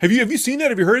 "Have you seen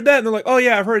that? Have you heard that?" And they're like, "Oh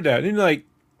yeah, I've heard that." And you're like,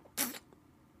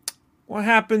 "What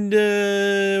happened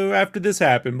after this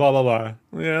happened?" Blah blah blah.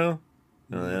 You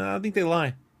know, I think they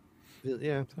lie.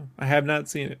 Yeah, so I have not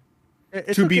seen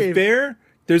it. To be fair,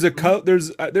 there's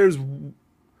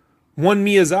one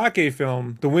Miyazaki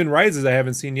film, The Wind Rises, I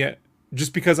haven't seen yet,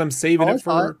 just because I'm saving it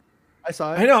for. I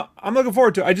saw it. I know. I'm looking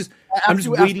forward to it. I'm just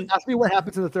waiting. Ask me what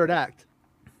happens in the third act.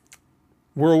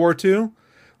 World War II?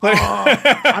 Like,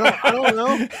 I don't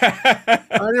know. I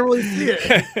didn't really see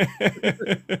it.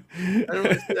 I didn't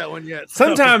really see that one yet. So.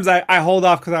 Sometimes I hold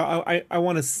off because I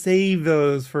want to save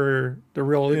those for the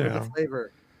real, the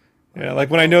flavor. Yeah, like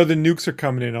when I know the nukes are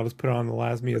coming in, I'll just put on the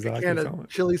last Miyazaki film.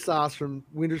 Chili sauce from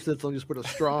Wiener Schnitzel and just put a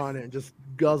straw in it and just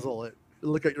guzzle it.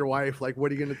 Look at your wife like,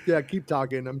 what are you going to... Yeah, keep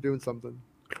talking. I'm doing something.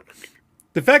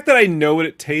 The fact that I know what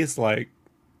it tastes like,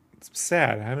 it's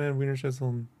sad. I haven't had Wiener Schnitzel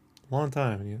in a long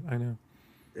time. I know.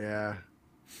 Yeah.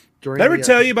 Did I ever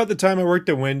tell you about the time I worked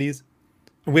at Wendy's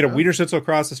and we had a Wiener Schnitzel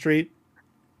across the street?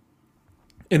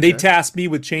 And they tasked me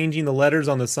with changing the letters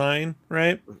on the sign,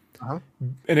 right? Uh-huh.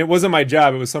 And it wasn't my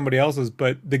job, it was somebody else's,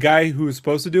 but the guy who was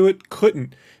supposed to do it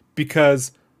couldn't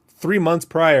because 3 months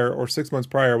prior or 6 months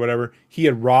prior or whatever, he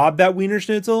had robbed that Wiener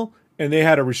Schnitzel and they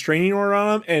had a restraining order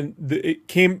on him and it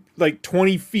came like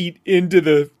 20 feet into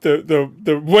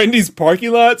the Wendy's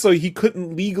parking lot, so he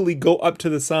couldn't legally go up to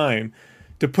the sign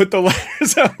to put the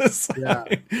letters on the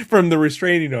sign from the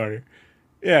restraining order.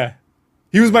 Yeah.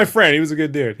 He was my friend. He was a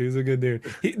good dude.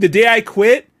 The day I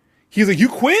quit, he's like, "You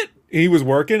quit?" And he was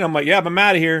working. I'm like, "Yeah, but I'm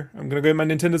out of here. I'm going to go get my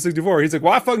Nintendo 64. He's like,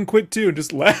 "Well, I fucking quit too," and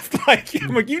just left.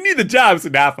 I'm like, "You need the job." I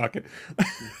said, "Nah, fuck it."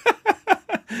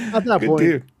 At that point,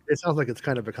 dude. It sounds like it's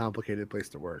kind of a complicated place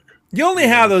to work. You only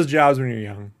have those jobs when you're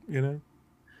young, you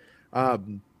know?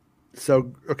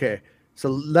 So, okay. So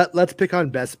let's pick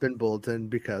on Bespin Bulletin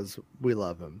because we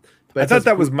love him. But I it thought says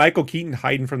that was Michael Keaton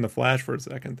hiding from the Flash for a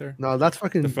second there. no, that's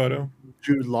fucking The photo.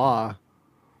 Jude Law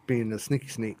being a sneaky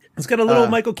sneak. It's got a little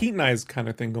Michael Keaton eyes kind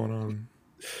of thing going on.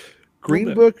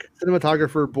 Green Book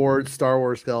cinematographer board Star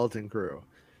Wars skeleton crew.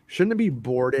 Shouldn't it be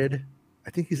boarded? I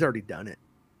think he's already done it.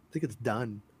 I think it's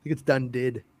done. I think it's done.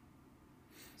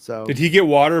 So did he get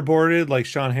waterboarded like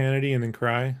Sean Hannity and then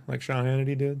cry like Sean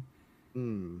Hannity did?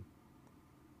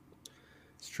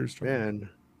 It's a true story. Man,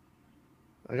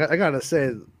 I gotta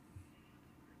say,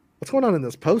 what's going on in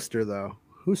this poster though?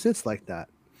 Who sits like that?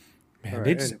 Man,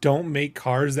 they just don't make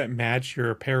cars that match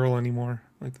your apparel anymore.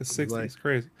 Like the 60s,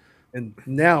 crazy. And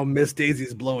now Miss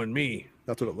Daisy's blowing me.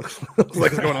 That's what it looks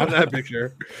like going on in that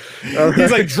picture. Right.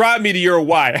 He's like, drop me to your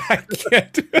Y. I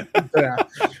can't. Yeah.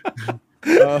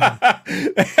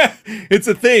 It's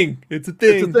a thing. It's a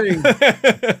thing.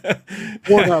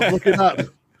 Look it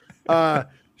up.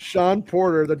 Sean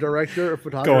Porter, the director of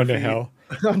photography, going to hell.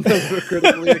 On the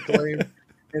critically acclaimed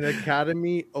and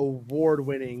Academy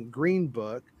Award-winning Green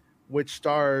Book, which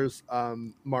stars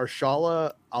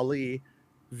Marshala Ali,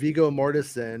 Viggo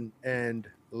Mortensen, and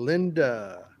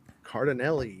Linda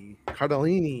Cardellini.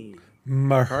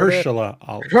 Mahershala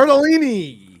Ali.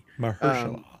 Cardellini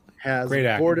has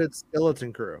boarded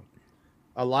Skeleton Crew,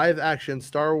 a live-action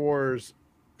Star Wars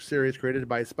series created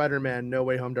by Spider-Man No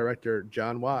Way Home director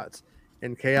John Watts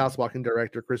and Chaos Walking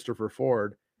director Christopher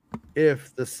Ford.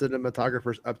 If the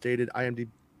cinematographer's updated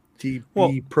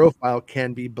IMDb profile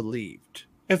can be believed.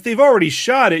 If they've already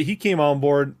shot it, he came on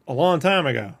board a long time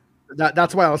ago.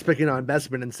 That's why I was picking on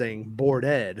Bespin and saying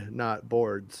boarded, not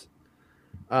boards.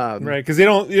 Right, because you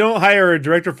don't hire a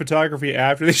director of photography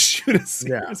after they shoot a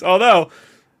series. Yeah. Although,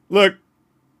 look,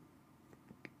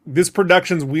 this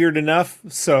production's weird enough,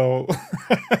 so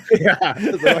yeah,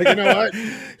 like, you know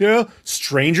what?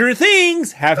 stranger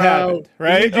things have happened,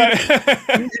 right?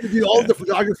 You need to do all the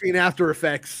photography in After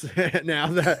Effects now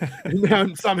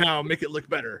somehow make it look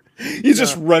better. He's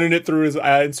just running it through his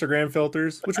Instagram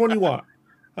filters. Which one do you want?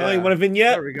 You want a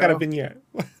vignette? There we go. Got a vignette.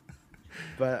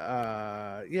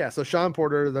 But so Sean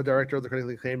Porter, the director of the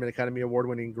critically acclaimed and Academy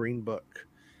Award-winning Green Book.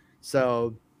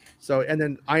 So and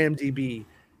then IMDb.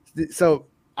 So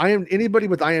anybody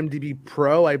with IMDb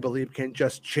Pro, I believe, can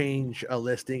just change a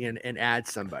listing and add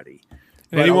somebody.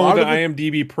 And anyone with an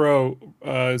IMDb Pro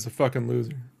is a fucking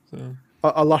loser. So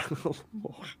a lot.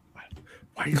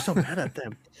 Why are you so mad at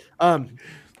them?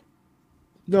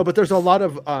 No, but there's a lot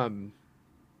of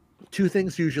two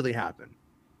things usually happen.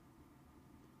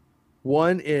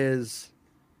 One is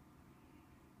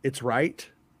it's right,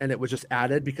 and it was just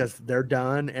added because they're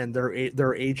done, and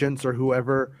their agents or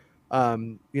whoever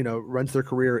runs their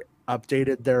career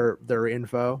updated their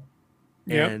info,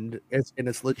 and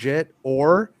it's legit.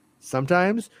 Or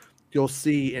sometimes you'll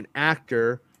see an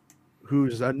actor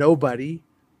who's a nobody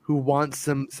who wants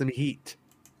some heat,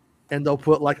 and they'll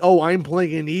put like, "Oh, I'm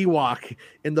playing an Ewok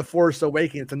in The Force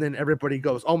Awakens," and then everybody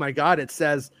goes, "Oh my God!" It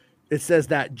says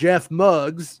that Jeff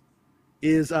Muggs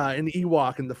is an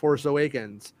Ewok in The Force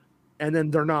Awakens, and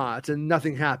then they're not, and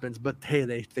nothing happens. But hey,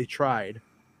 they tried,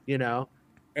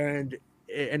 and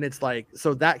it's like,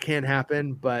 so that can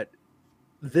happen. But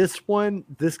this kind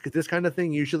of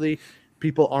thing, usually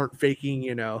people aren't faking,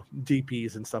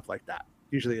 DPs and stuff like that.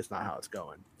 Usually it's not how it's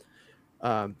going.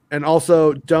 And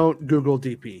also don't Google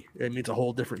DP. It means a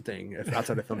whole different thing if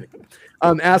outside of filmmaking.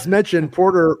 As mentioned,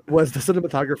 Porter was the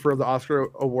cinematographer of the Oscar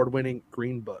award-winning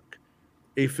Green Book,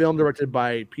 a film directed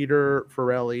by Peter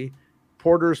Farrelly.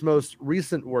 Porter's most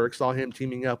recent work saw him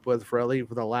teaming up with Farrelly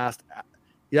for last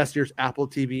year's Apple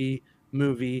TV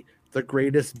movie, The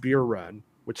Greatest Beer Run,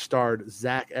 which starred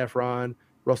Zac Efron,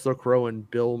 Russell Crowe,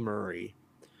 and Bill Murray.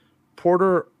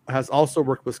 Porter has also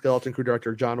worked with Skeleton Crew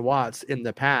director John Watts in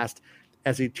the past,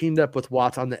 as he teamed up with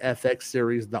Watts on the FX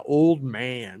series The Old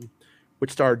Man,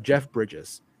 which starred Jeff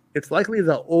Bridges. It's likely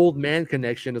the Old Man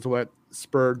connection is what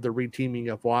spurred the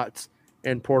reteaming of Watts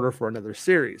and Porter for another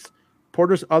series.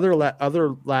 Porter's other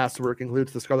last work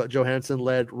includes the Scarlett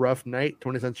Johansson-led Rough Night,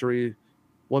 20th Century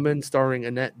Woman, starring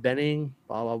Annette Bening,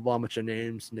 blah, blah, blah, bunch of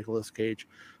names, Nicolas Cage.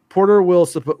 Porter will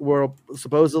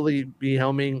supposedly be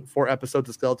helming 4 episodes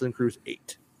of Skeleton Crew's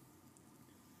 8,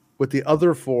 with the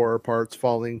other 4 parts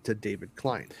falling to David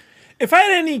Klein. If I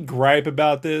had any gripe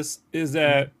about this, is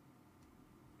that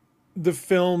the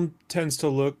film tends to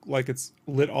look like it's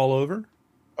lit all over.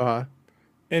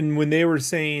 And when they were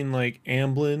saying like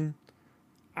Amblin,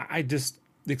 I just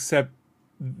accept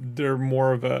they're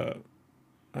more of a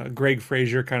Greg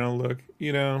Fraser kind of look,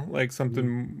 like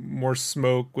something more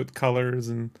smoke with colors,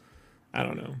 and I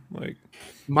don't know. Like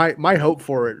my hope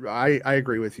for it, I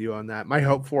agree with you on that. My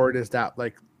hope for it is that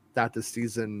like that the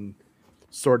season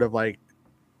sort of like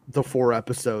the 4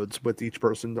 episodes with each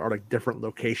person are like different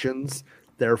locations.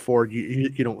 Therefore, you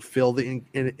don't feel the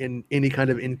in any kind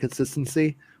of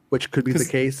inconsistency, which could be the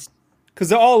case. Because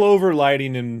the all over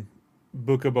lighting in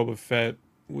Book of Boba Fett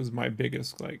was my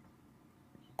biggest like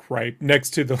gripe,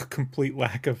 next to the complete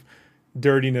lack of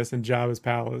dirtiness in Jabba's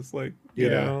palace. Like, you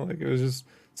know, like it was just.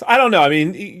 So I don't know. I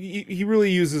mean, he really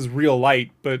uses real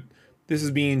light, but this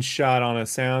is being shot on a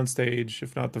soundstage,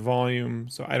 if not the volume.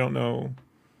 So I don't know.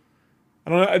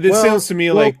 This sounds to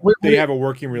me like they have a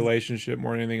working relationship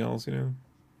more than anything else. You know.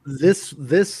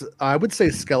 This I would say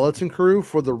Skeleton Crew,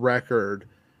 for the record,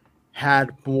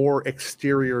 had more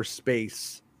exterior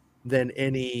space than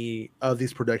any of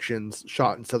these productions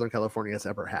shot in Southern California has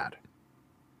ever had.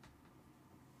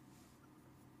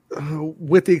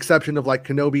 With the exception of like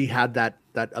Kenobi had that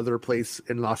other place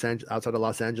in Los Angeles, outside of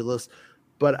Los Angeles,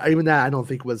 but even that I don't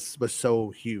think was so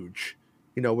huge.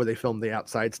 You know, where they filmed the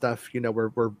outside stuff. You know,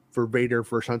 where for Vader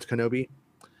first hunts Kenobi,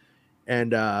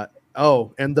 and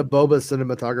and the Boba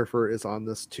cinematographer is on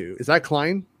this too. Is that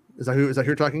Klein? Is that who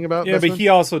you're talking about? Yeah, but he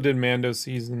also did Mando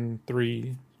season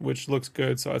 3, which looks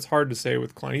good. So it's hard to say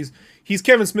with Klein. He's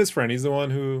Kevin Smith's friend. He's the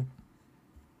one who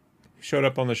showed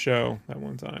up on the show that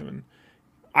one time, and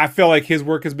I feel like his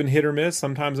work has been hit or miss.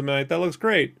 Sometimes I'm like, that looks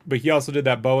great, but he also did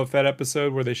that Boba Fett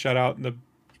episode where they shot out in the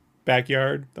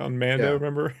backyard on Mando.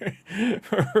 Remember?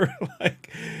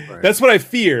 That's what I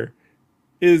fear.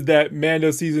 Is that Mando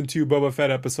season 2 Boba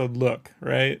Fett episode look,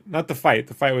 right? Not the fight.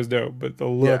 The fight was dope, but the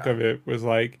look of it was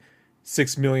like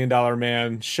 $6 million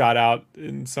man shot out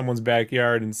in someone's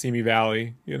backyard in Simi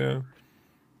Valley, you know?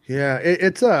 Yeah,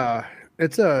 it's a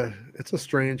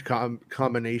strange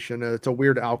combination. It's a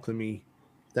weird alchemy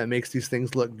that makes these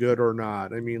things look good or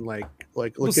not. I mean,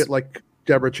 look at like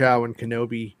Deborah Chow and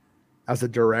Kenobi as a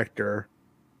director.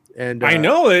 And I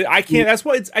know it. I can't. That's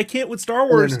why I can't with Star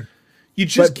Wars. You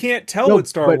just can't tell with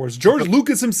Star Wars. George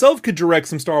Lucas himself could direct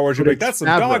some Star Wars. You're like, that's some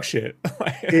dog shit.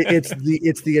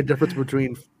 it's the difference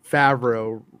between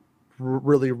Favreau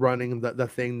really running the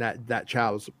thing that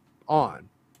Chow's on.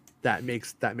 That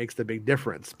makes the big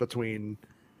difference between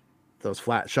those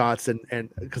flat shots and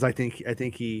because I think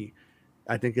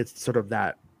it's sort of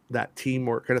that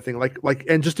teamwork kind of thing. Like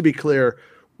and just to be clear,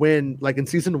 when like in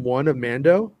season 1 of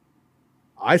Mando,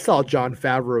 I saw Jon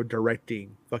Favreau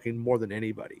directing fucking more than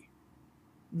anybody.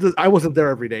 I wasn't there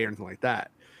every day or anything like that,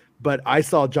 but I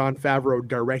saw Jon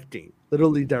Favreau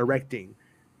literally directing.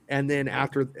 And then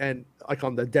and like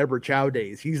on the Deborah Chow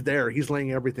days, he's there, he's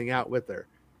laying everything out with her.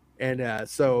 And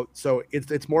so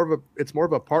it's more of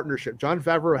a partnership. Jon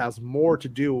Favreau has more to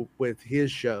do with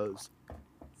his shows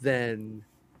than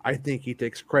I think he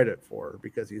takes credit for,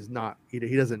 because he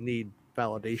doesn't need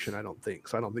validation, I don't think.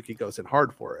 So I don't think he goes in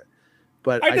hard for it.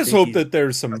 But I just hope that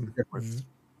there's some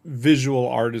visual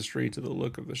artistry to the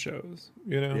look of the shows,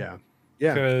 you know? Yeah.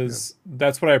 Because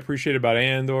that's what I appreciate about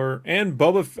Andor and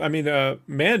Mando.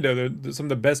 Some of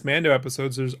the best Mando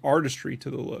episodes, there's artistry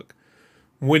to the look.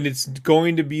 When it's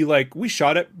going to be like, we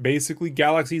shot at basically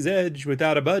Galaxy's Edge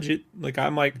without a budget, like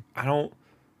I'm like, I don't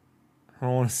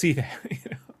want to see that. You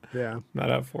know? Yeah.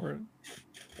 Not up for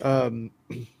it.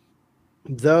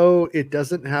 Though it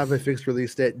doesn't have a fixed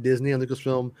release date, Disney and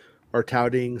Lucasfilm are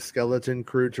touting Skeleton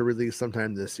Crew to release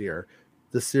sometime this year.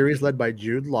 The series, led by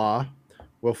Jude Law,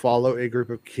 will follow a group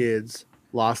of kids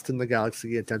lost in the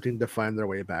galaxy attempting to find their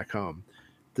way back home.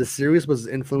 The series was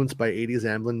influenced by 80s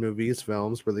Amblin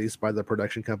films released by the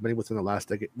production company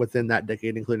within that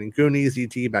decade, including Goonies,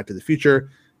 E.T., Back to the Future,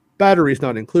 Batteries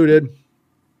Not Included,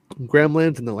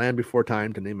 Gremlins, and The Land Before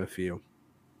Time, to name a few.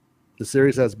 The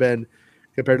series has been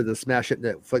compared to the smash hit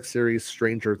Netflix series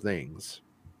Stranger Things.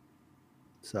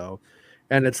 So,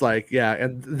 and it's like, yeah,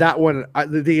 and that one,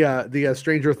 the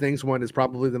Stranger Things one is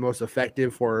probably the most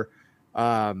effective for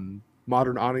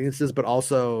modern audiences, but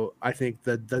also I think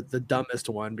the dumbest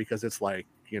one, because it's like,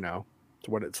 you know,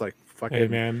 what it's like fucking. Hey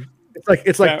man,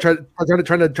 it's like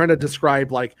trying to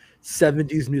describe like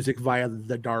 70s music via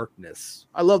the darkness.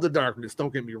 I love the darkness,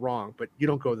 don't get me wrong, but you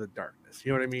don't go to the darkness.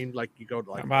 You know what I mean? Like you go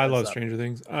to like. I love Stranger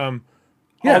Things.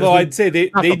 Although I'd say they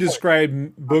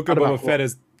describe Book of Boba Fett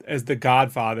as the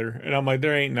Godfather, and I'm like,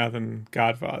 there ain't nothing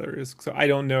Godfather is. So I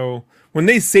don't know when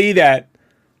they say that.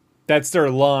 That's their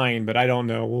line, but I don't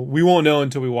know. We won't know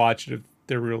until we watch it if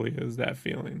there really is that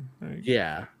feeling. Like,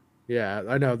 yeah,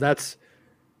 I know. That's.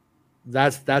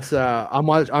 I'm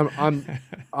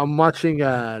watching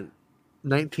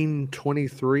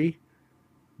 1923,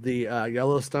 the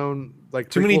Yellowstone like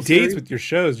too many dates series. with your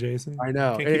shows, Jason. I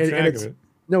know, Can't keep track of it.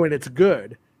 No, and it's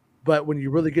good, but when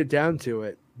you really get down to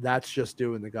it, that's just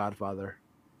doing The Godfather.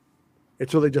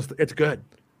 It's really just it's good.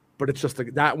 but it's just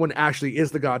that one actually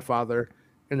is The Godfather,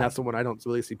 and that's the one I don't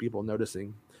really see people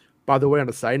noticing. By the way, on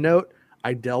a side note,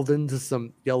 I delved into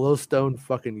some Yellowstone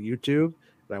fucking YouTube,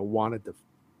 and I wanted to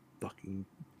fucking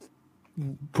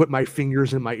put my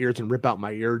fingers in my ears and rip out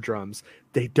my eardrums.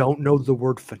 They don't know the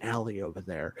word finale over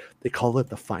there. They call it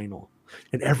the final.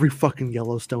 In every fucking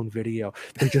Yellowstone video,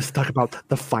 they just talk about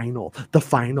the final,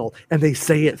 and they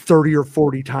say it 30 or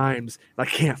 40 times. I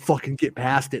can't fucking get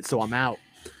past it, so I'm out.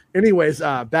 Anyways,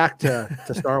 back to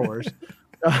Star Wars.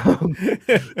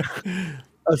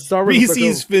 Star Wars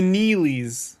Reese's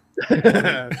Finales.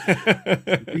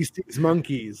 Reese's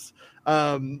Monkeys.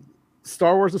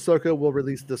 Star Wars Ahsoka will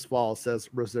release this fall, says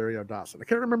Rosario Dawson. I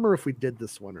can't remember if we did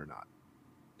this one or not.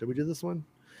 Did we do this one?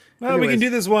 Well, we can do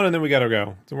this one and then we gotta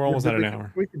go. So we're almost at an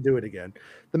hour. We can do it again.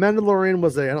 The Mandalorian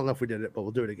was I don't know if we did it, but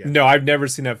we'll do it again. No, I've never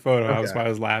seen that photo. Okay. That's why I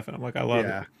was laughing. I'm like, I love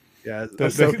it. Yeah,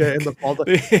 Ahsoka in the fall.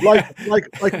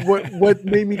 Like what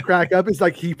made me crack up is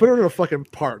like he put her in a fucking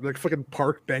park, like fucking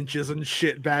park benches and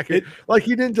shit back. Like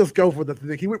he didn't just go for the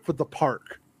thing; he went for the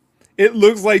park. It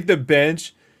looks like the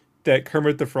bench that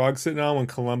Kermit the Frog sitting on when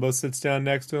Columbo sits down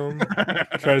next to him,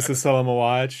 tries to sell him a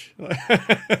watch.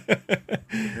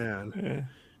 Man.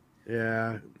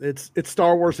 Yeah, it's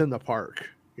Star Wars in the park,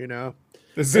 you know.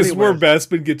 Is this where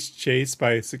Bespin gets chased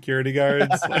by security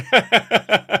guards?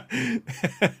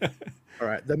 All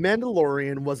right, The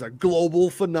Mandalorian was a global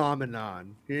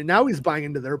phenomenon. Now he's buying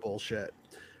into their bullshit,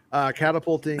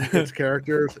 catapulting its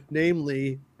characters,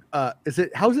 namely,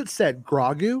 how's it said?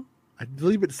 Grogu? I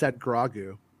believe it said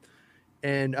Grogu,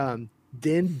 and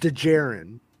Din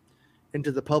Djarin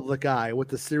into the public eye, with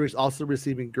the series also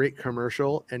receiving great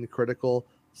commercial and critical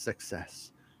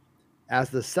success. As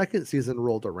the second season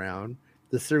rolled around,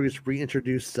 the series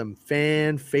reintroduced some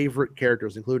fan favorite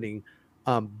characters, including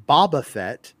Boba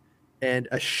Fett and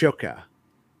Ashoka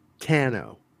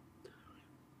Tano,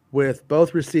 with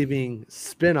both receiving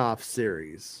spin-off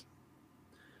series.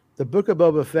 The Book of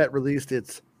Boba Fett released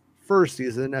its first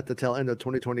season at the tail end of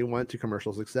 2021 to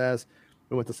commercial success,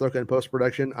 and with Ahsoka in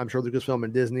post-production, I'm sure Lucasfilm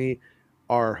and Disney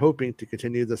are hoping to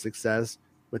continue the success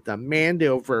with the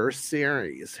Mandoverse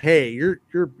series. Hey, you're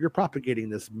propagating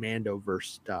this Mandoverse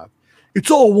stuff. It's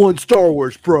all one Star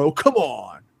Wars, bro. Come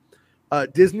on.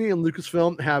 Disney and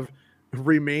Lucasfilm have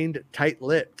remained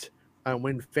tight-lipped on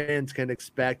when fans can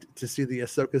expect to see the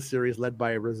Ahsoka series led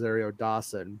by Rosario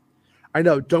Dawson. I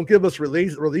know, don't give us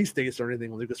release dates or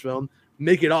anything, Lucasfilm.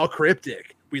 Make it all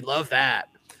cryptic. We love that.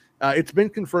 It's been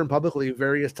confirmed publicly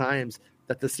various times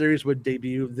that the series would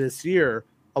debut this year,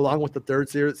 along with the third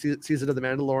season of The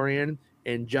Mandalorian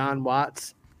and John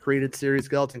Watts' created series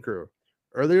Skeleton Crew.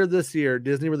 Earlier this year,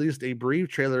 Disney released a brief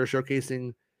trailer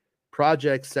showcasing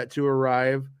projects set to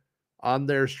arrive on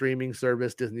their streaming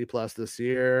service, Disney Plus, this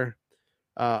year.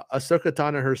 Ahsoka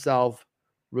Tano herself,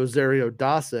 Rosario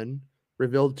Dawson,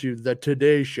 revealed to The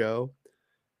Today Show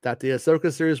that the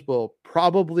Ahsoka series will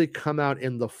probably come out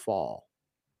in the fall,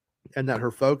 and that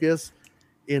her focus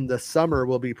in the summer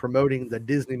will be promoting the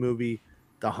Disney movie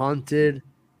The Haunted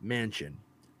Mansion,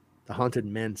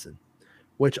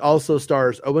 which also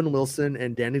stars Owen Wilson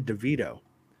and Danny DeVito.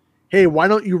 Hey, why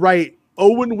don't you write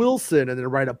Owen Wilson and then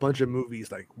write a bunch of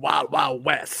movies like Wild Wild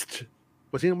West?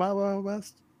 Was he in Wild Wild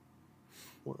West?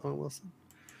 Owen Wilson?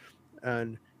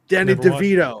 And Danny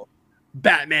DeVito,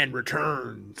 Batman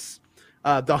Returns.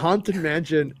 The Haunted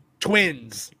Mansion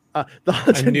Twins. I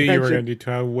knew you were going to do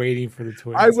twins. I was waiting for the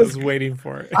twins. I was waiting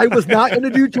for it. I was not going to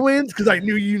do twins because I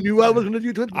knew you knew I was going to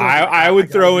do twins. I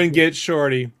would throw in Get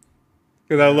Shorty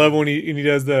because I love when he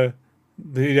does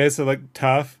he does the like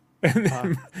tough,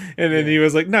 and then he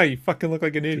was like, "No, you fucking look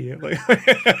like an idiot." Like,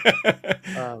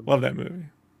 love that movie.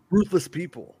 Ruthless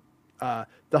People.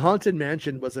 The Haunted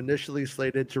Mansion was initially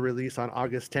slated to release on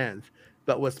August 10th,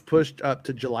 but was pushed up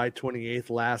to July 28th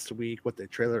last week, with the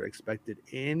trailer expected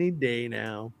any day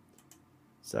now.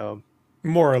 So,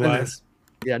 more or less.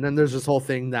 And then there's this whole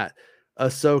thing that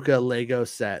Ahsoka Lego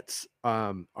sets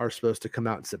are supposed to come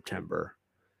out in September.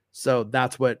 So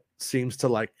that's what seems to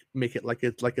like make it like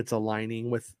it's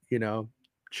aligning with, you know,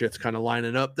 shit's kind of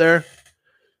lining up there.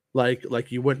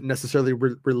 Like you wouldn't necessarily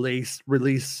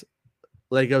release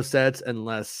Lego sets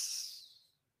unless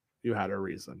you had a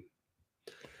reason.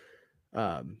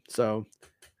 So,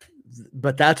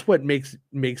 but that's what makes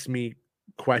me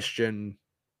question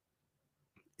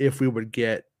if we would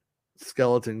get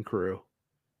Skeleton Crew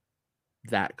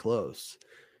that close.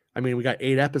 I mean, we got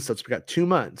 8 episodes. We got 2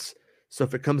 months. So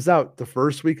if it comes out the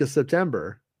first week of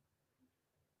September,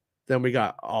 then we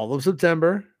got all of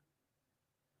September,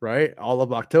 right? All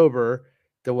of October.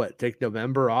 Then what? Take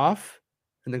November off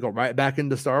and then go right back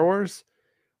into Star Wars,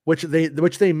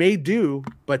 which they may do,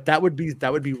 but that would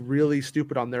be really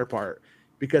stupid on their part,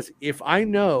 because if I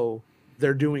know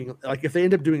they're doing, like, if they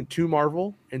end up doing 2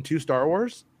 Marvel and 2 Star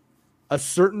Wars, a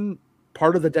certain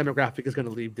part of the demographic is going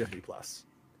to leave Disney Plus.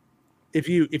 If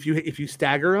you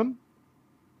stagger them,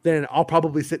 then I'll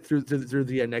probably sit through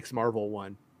the next Marvel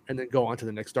one and then go on to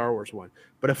the next Star Wars one.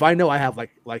 But if I know I have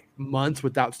like months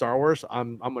without Star Wars,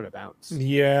 I'm going to bounce.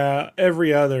 Yeah,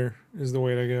 every other is the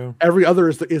way to go. Every other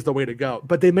is the way to go.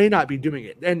 But they may not be doing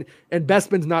it. And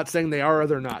Bestman's not saying they are or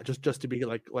they're not, just to be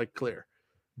like clear.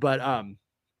 But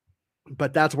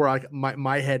that's where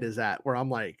my head is at, where I'm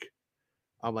like,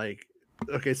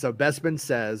 okay, so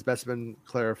Bestman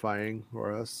clarifying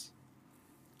for us.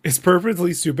 It's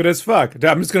perfectly stupid as fuck.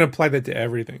 I'm just going to apply that to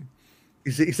everything.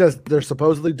 He says they're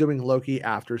supposedly doing Loki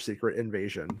after Secret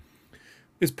Invasion.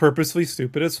 It's purposely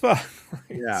stupid as fuck.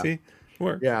 Yeah. See?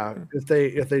 Works. Yeah. If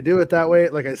they do it that way,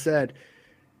 like I said,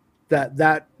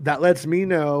 that lets me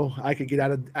know I could get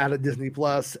out of Disney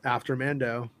Plus after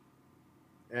Mando.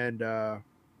 And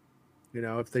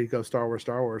if they go Star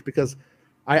Wars, because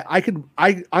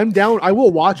I'm down. I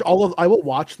will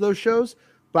watch those shows,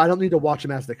 but I don't need to watch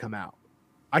them as they come out.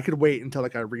 I could wait until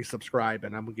like I resubscribe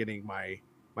and I'm getting my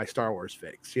Star Wars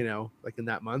fix, like in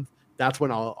that month. That's when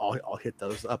I'll hit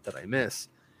those up that I miss.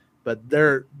 But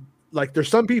there's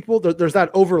some people, there's that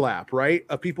overlap, right,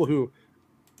 of people who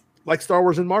like Star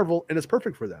Wars and Marvel, and it's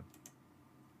perfect for them.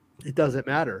 It doesn't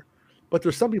matter. But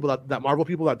there's some people that Marvel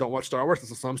people that don't watch Star Wars,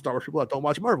 and some Star Wars people that don't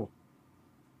watch Marvel.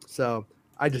 So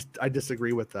I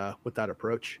disagree with that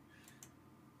approach.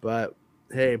 But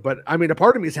hey, I mean, a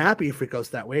part of me is happy if it goes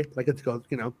that way. Like, it's goes,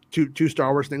 two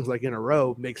Star Wars things like in a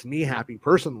row makes me happy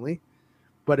personally.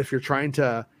 But if you're trying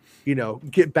to,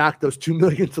 get back those 2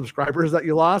 million subscribers that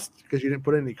you lost because you didn't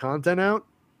put any content out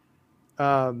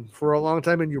for a long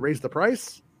time and you raise the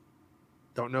price,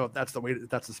 don't know if that's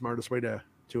the smartest way to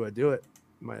do it.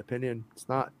 In my opinion, it's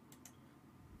not.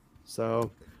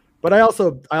 So, but I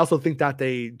also think that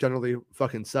they generally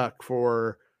fucking suck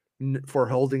for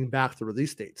holding back the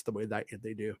release dates the way that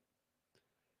they do.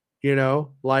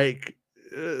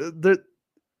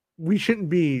 We shouldn't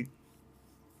be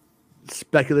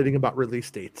speculating about release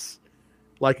dates.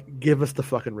 Like, give us the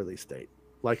fucking release date.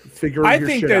 Like, figure your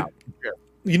shit out.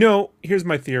 Here's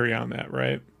my theory on that,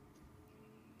 right?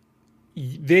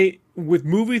 With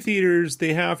movie theaters,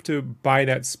 they have to buy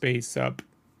that space up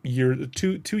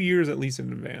 2 years at least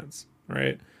in advance,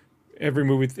 right? Every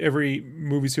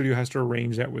movie studio has to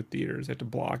arrange that with theaters. They have to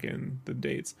block in the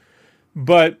dates.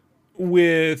 But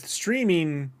with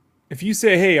streaming, if you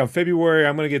say, hey, on February,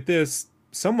 I'm going to get this,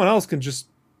 someone else can just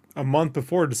a month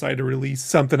before decide to release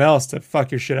something else to fuck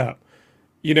your shit up.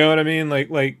 You know what I mean?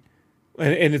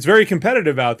 And it's very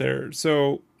competitive out there.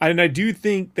 So, I do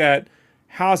think that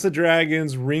House of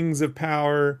Dragons, Rings of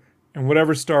Power, and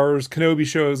whatever Star Wars Kenobi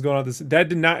show is going on, that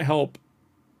did not help,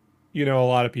 a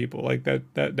lot of people. Like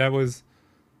that was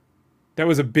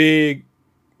a big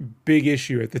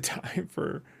issue at the time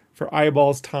for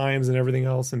eyeballs, times, and everything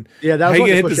else. And yeah, that was how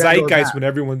you hit the zeitgeist when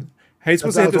everyone. How you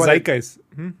supposed to hit the zeitgeist?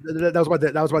 That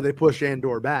was why they pushed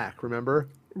Andor back. Remember?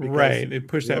 Because, right, they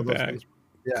pushed that back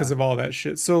because of all that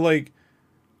shit. So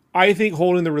I think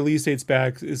holding the release dates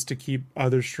back is to keep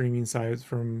other streaming sites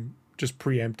from just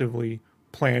preemptively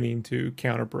planning to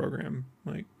counter program.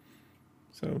 And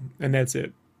that's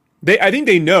it. I think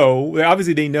they know.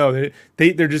 Obviously, they know that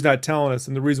they're just not telling us,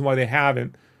 and the reason why they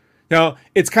haven't. Now,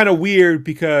 it's kind of weird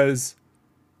because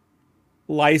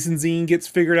licensing gets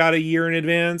figured out a year in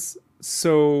advance.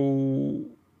 So,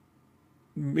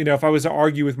 if I was to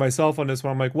argue with myself on this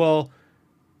one, I'm like, well,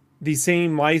 the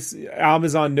same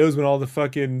Amazon knows when all the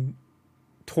fucking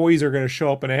toys are going to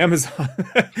show up on Amazon,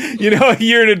 a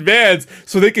year in advance,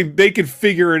 so they can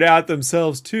figure it out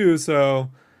themselves too.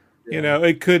 So,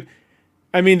 it could.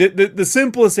 I mean, the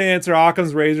simplest answer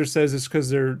Occam's razor says is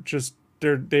because we're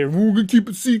gonna keep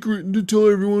it secret and to tell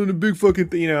everyone a big fucking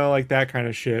thing, like that kind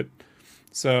of shit.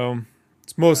 So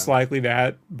it's most likely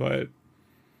that, but.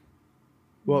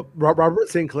 Well, Robert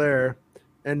Sinclair,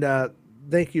 and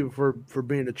thank you for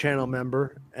being a channel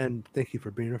member, and thank you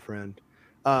for being a friend.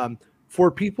 For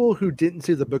people who didn't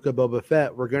see the Book of Boba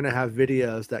Fett, we're going to have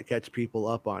videos that catch people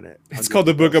up on it. It's called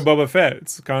the Book of Boba Fett.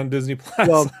 It's on Disney Plus.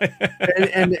 Well,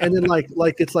 and then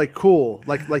it's cool,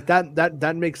 like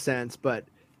that makes sense. But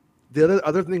the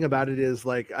other thing about it is,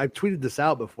 I've tweeted this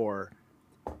out before.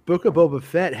 Book of Boba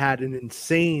Fett had an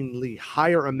insanely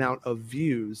higher amount of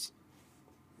views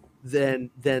than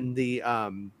the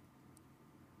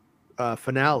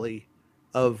finale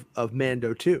of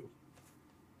Mando 2.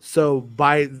 So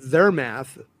by their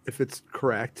math, if it's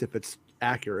correct, if it's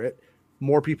accurate,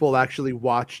 more people actually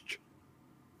watched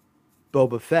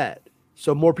Boba Fett.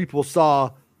 So more people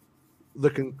saw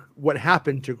what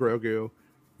happened to Grogu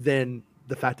than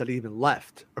the fact that he even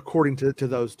left, according to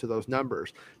those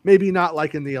numbers. Maybe not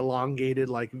like in the elongated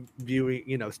like viewing,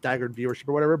 staggered viewership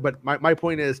or whatever. But my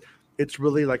point is, it's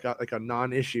really like a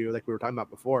non-issue, like we were talking about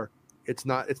before. It's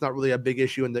not really a big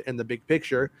issue in the big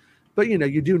picture, but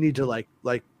you do need to like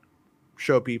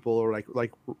show people or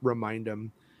like remind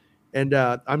them. And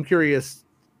I'm curious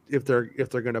if they're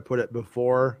going to put it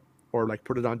before or like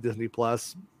put it on Disney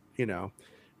Plus.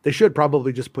 They should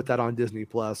probably just put that on Disney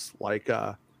Plus, like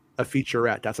a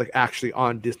featurette that's like actually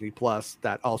on Disney Plus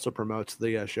that also promotes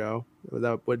the show.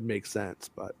 That would make sense.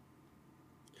 But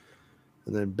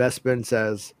and then Bespin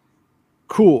says,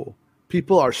 "Cool.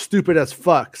 People are stupid as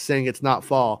fuck saying it's not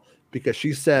fall because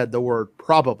she said the word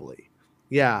probably.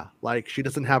 Yeah, like she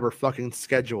doesn't have her fucking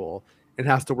schedule and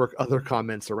has to work other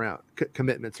commitments around.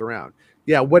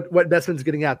 Yeah, what Bespin's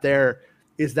getting at there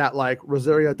is that like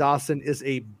Rosario Dawson is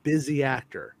a busy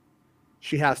actor.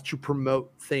 She has to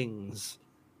promote things.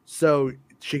 So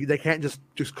they can't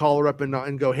just call her up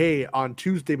and go, hey, on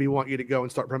Tuesday we want you to go and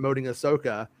start promoting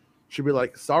Ahsoka. She'd be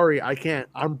like, sorry, I can't.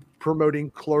 I'm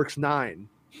promoting Clerks 9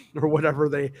 or whatever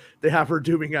they have her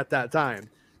doing at that time.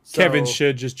 So, Kevin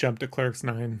should just jump to Clerks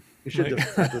 9. You should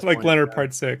like point, Leonard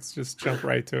Part 6, just jump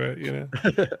right to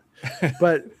it,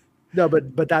 But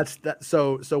that's that.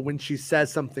 So when she says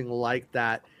something like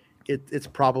that, it's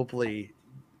probably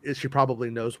she probably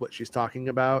knows what she's talking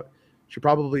about. She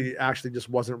probably actually just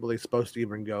wasn't really supposed to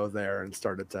even go there and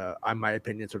started to, in my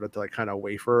opinion, sort of to like kind of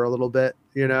waver a little bit,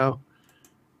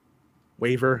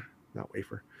 waver, not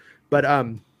wafer, but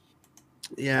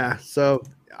yeah. So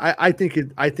I think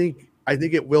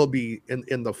it will be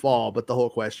in the fall, but the whole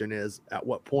question is at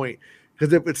what point?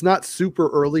 Because if it's not super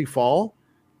early fall,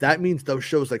 that means those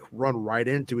shows like run right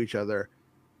into each other.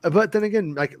 But then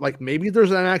again, like maybe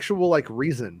there's an actual like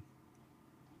reason.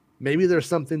 Maybe there's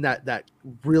something that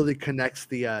really connects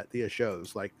the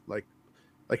shows. Like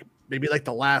maybe like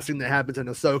the last thing that happens in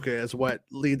Ahsoka is what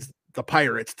leads the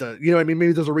pirates to,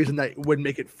 maybe there's a reason that would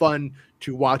make it fun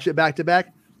to watch it back to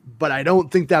back. But I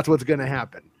don't think that's what's going to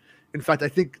happen. In fact, I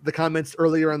think the comments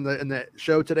earlier in the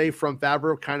show today from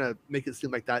Favreau kind of make it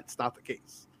seem like that's not the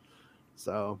case.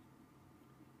 So,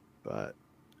 but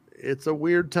it's a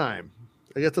weird time.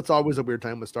 I guess it's always a weird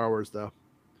time with Star Wars, though.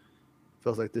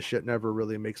 Feels like this shit never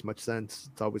really makes much sense.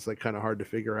 It's always like kind of hard to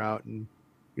figure out, and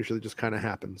usually just kind of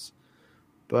happens.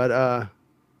 But all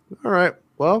right.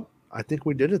 Well, I think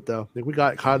we did it, though. I think we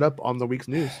got caught up on the week's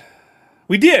news.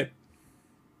 We did.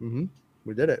 Mm-hmm.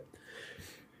 We did it.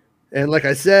 And like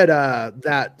I said,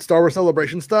 that Star Wars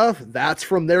Celebration stuff, that's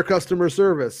from their customer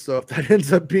service. So if that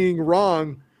ends up being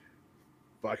wrong,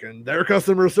 fucking their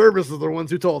customer service is the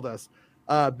ones who told us.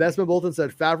 Bestman Bolton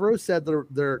said, Favreau said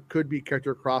there could be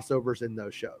character crossovers in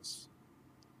those shows.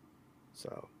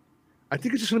 So I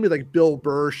think it's just going to be like Bill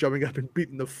Burr showing up and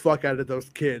beating the fuck out of those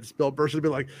kids. Bill Burr should be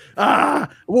like,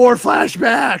 war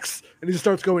flashbacks. And he just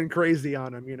starts going crazy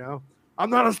on them, I'm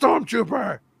not a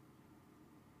stormtrooper.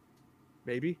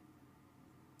 Maybe.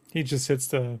 He just hits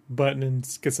the button and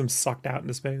gets them sucked out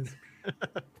into space.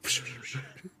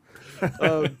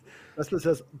 That's what it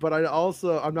says. But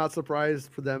I'm not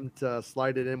surprised for them to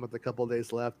slide it in with a couple of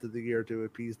days left of the year to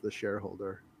appease the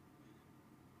shareholder.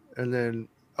 And then,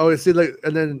 Art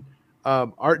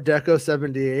Deco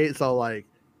 78 is all like,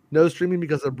 no streaming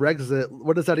because of Brexit.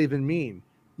 What does that even mean?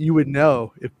 You would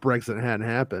know if Brexit hadn't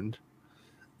happened.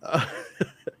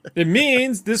 It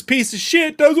means this piece of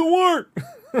shit doesn't work.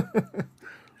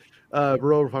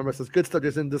 Rural Farmer says, good stuff,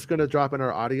 Jason. This is going to drop in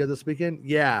our audio this weekend.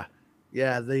 Yeah.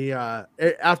 The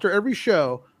after every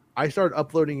show, I start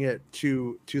uploading it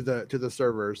to the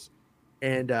servers,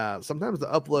 and sometimes the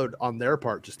upload on their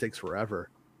part just takes forever.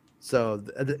 So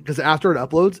because after it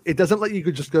uploads, it doesn't let you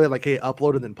could just go like, hey,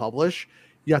 upload and then publish.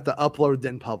 You have to upload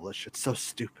then publish. It's so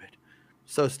stupid.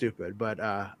 But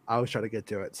I always try to get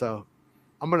to it. So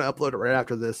I'm going to upload it right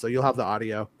after this, so you'll have the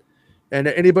audio. And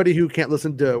anybody who can't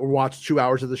listen to or watch 2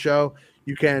 hours of the show,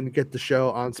 you can get the show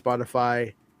on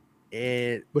Spotify,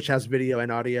 which has video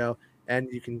and audio, and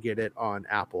you can get it on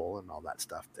Apple and all that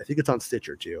stuff. I think it's on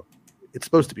Stitcher too. It's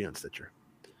supposed to be on Stitcher.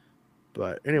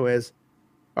 But anyways,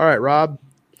 all right, Rob.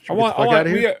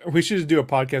 We should just do a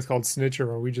podcast called Snitcher,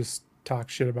 where we just talk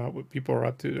shit about what people are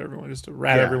up to everyone, just to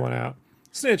rat everyone out.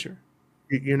 Snitcher.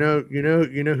 You know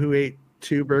who ate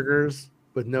 2 burgers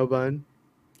with no bun?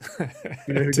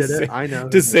 You know who did it? I know.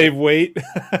 To save weight.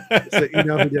 So you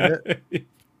know who did it?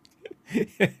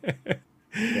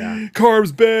 Yeah.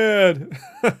 Carbs bad.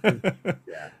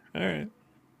 Yeah. All right.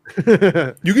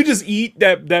 You could just eat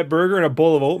that burger and a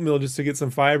bowl of oatmeal just to get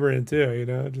some fiber in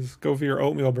too, just go for your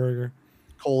oatmeal burger.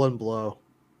 colon blow.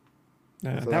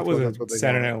 That that's was what a they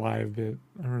Saturday call Night Live bit.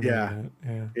 I remember Yeah.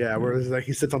 that. Yeah, where it's like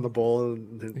he sits on the bowl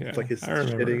and it's like he's I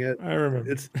remember. shitting it. I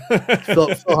remember. It's Phil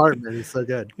Hartman. He's so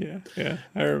good. Yeah,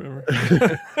 I remember.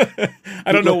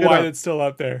 I don't know Look it why up. it's still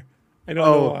up there. I don't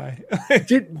know why.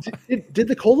 Did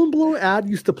the colon blow ad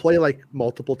used to play like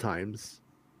multiple times?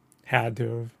 Had to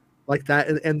have. Like that,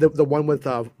 and the one with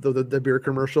the beer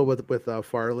commercial with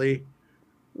Farley,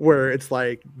 where it's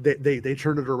like they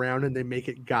turn it around and they make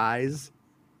it guys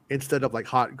instead of like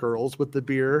hot girls with the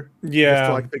beer. Yeah. Just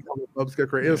to, like make homophobes go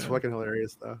crazy. It was fucking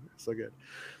hilarious though. It's so good.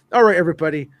 All right,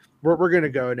 everybody, we're gonna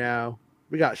go now.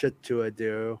 We got shit to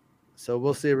do, so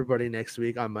we'll see everybody next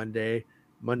week on Monday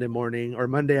morning, or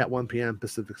Monday at 1 p.m.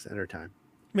 Pacific Standard Time.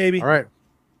 Maybe. All right.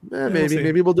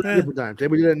 Maybe we'll do it a different time.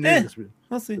 Maybe we do it at noon this week.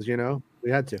 We'll see. Because, you know, we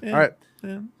had to. Yeah. All right.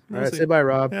 Yeah, All right. Say bye,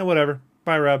 Rob. Yeah, whatever.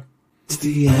 Bye, Rob. It's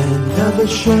the end of the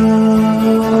show.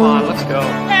 Come on, let's go.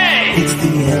 Hey! It's the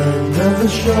end of the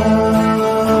show.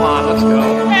 Come on, let's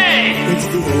go. Hey! It's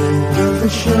the end of the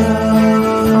show.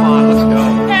 Come on, let's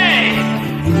go. Hey!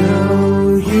 You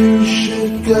know you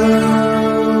should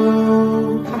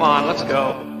go. Come on, let's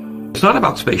go. It's not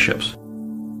about spaceships.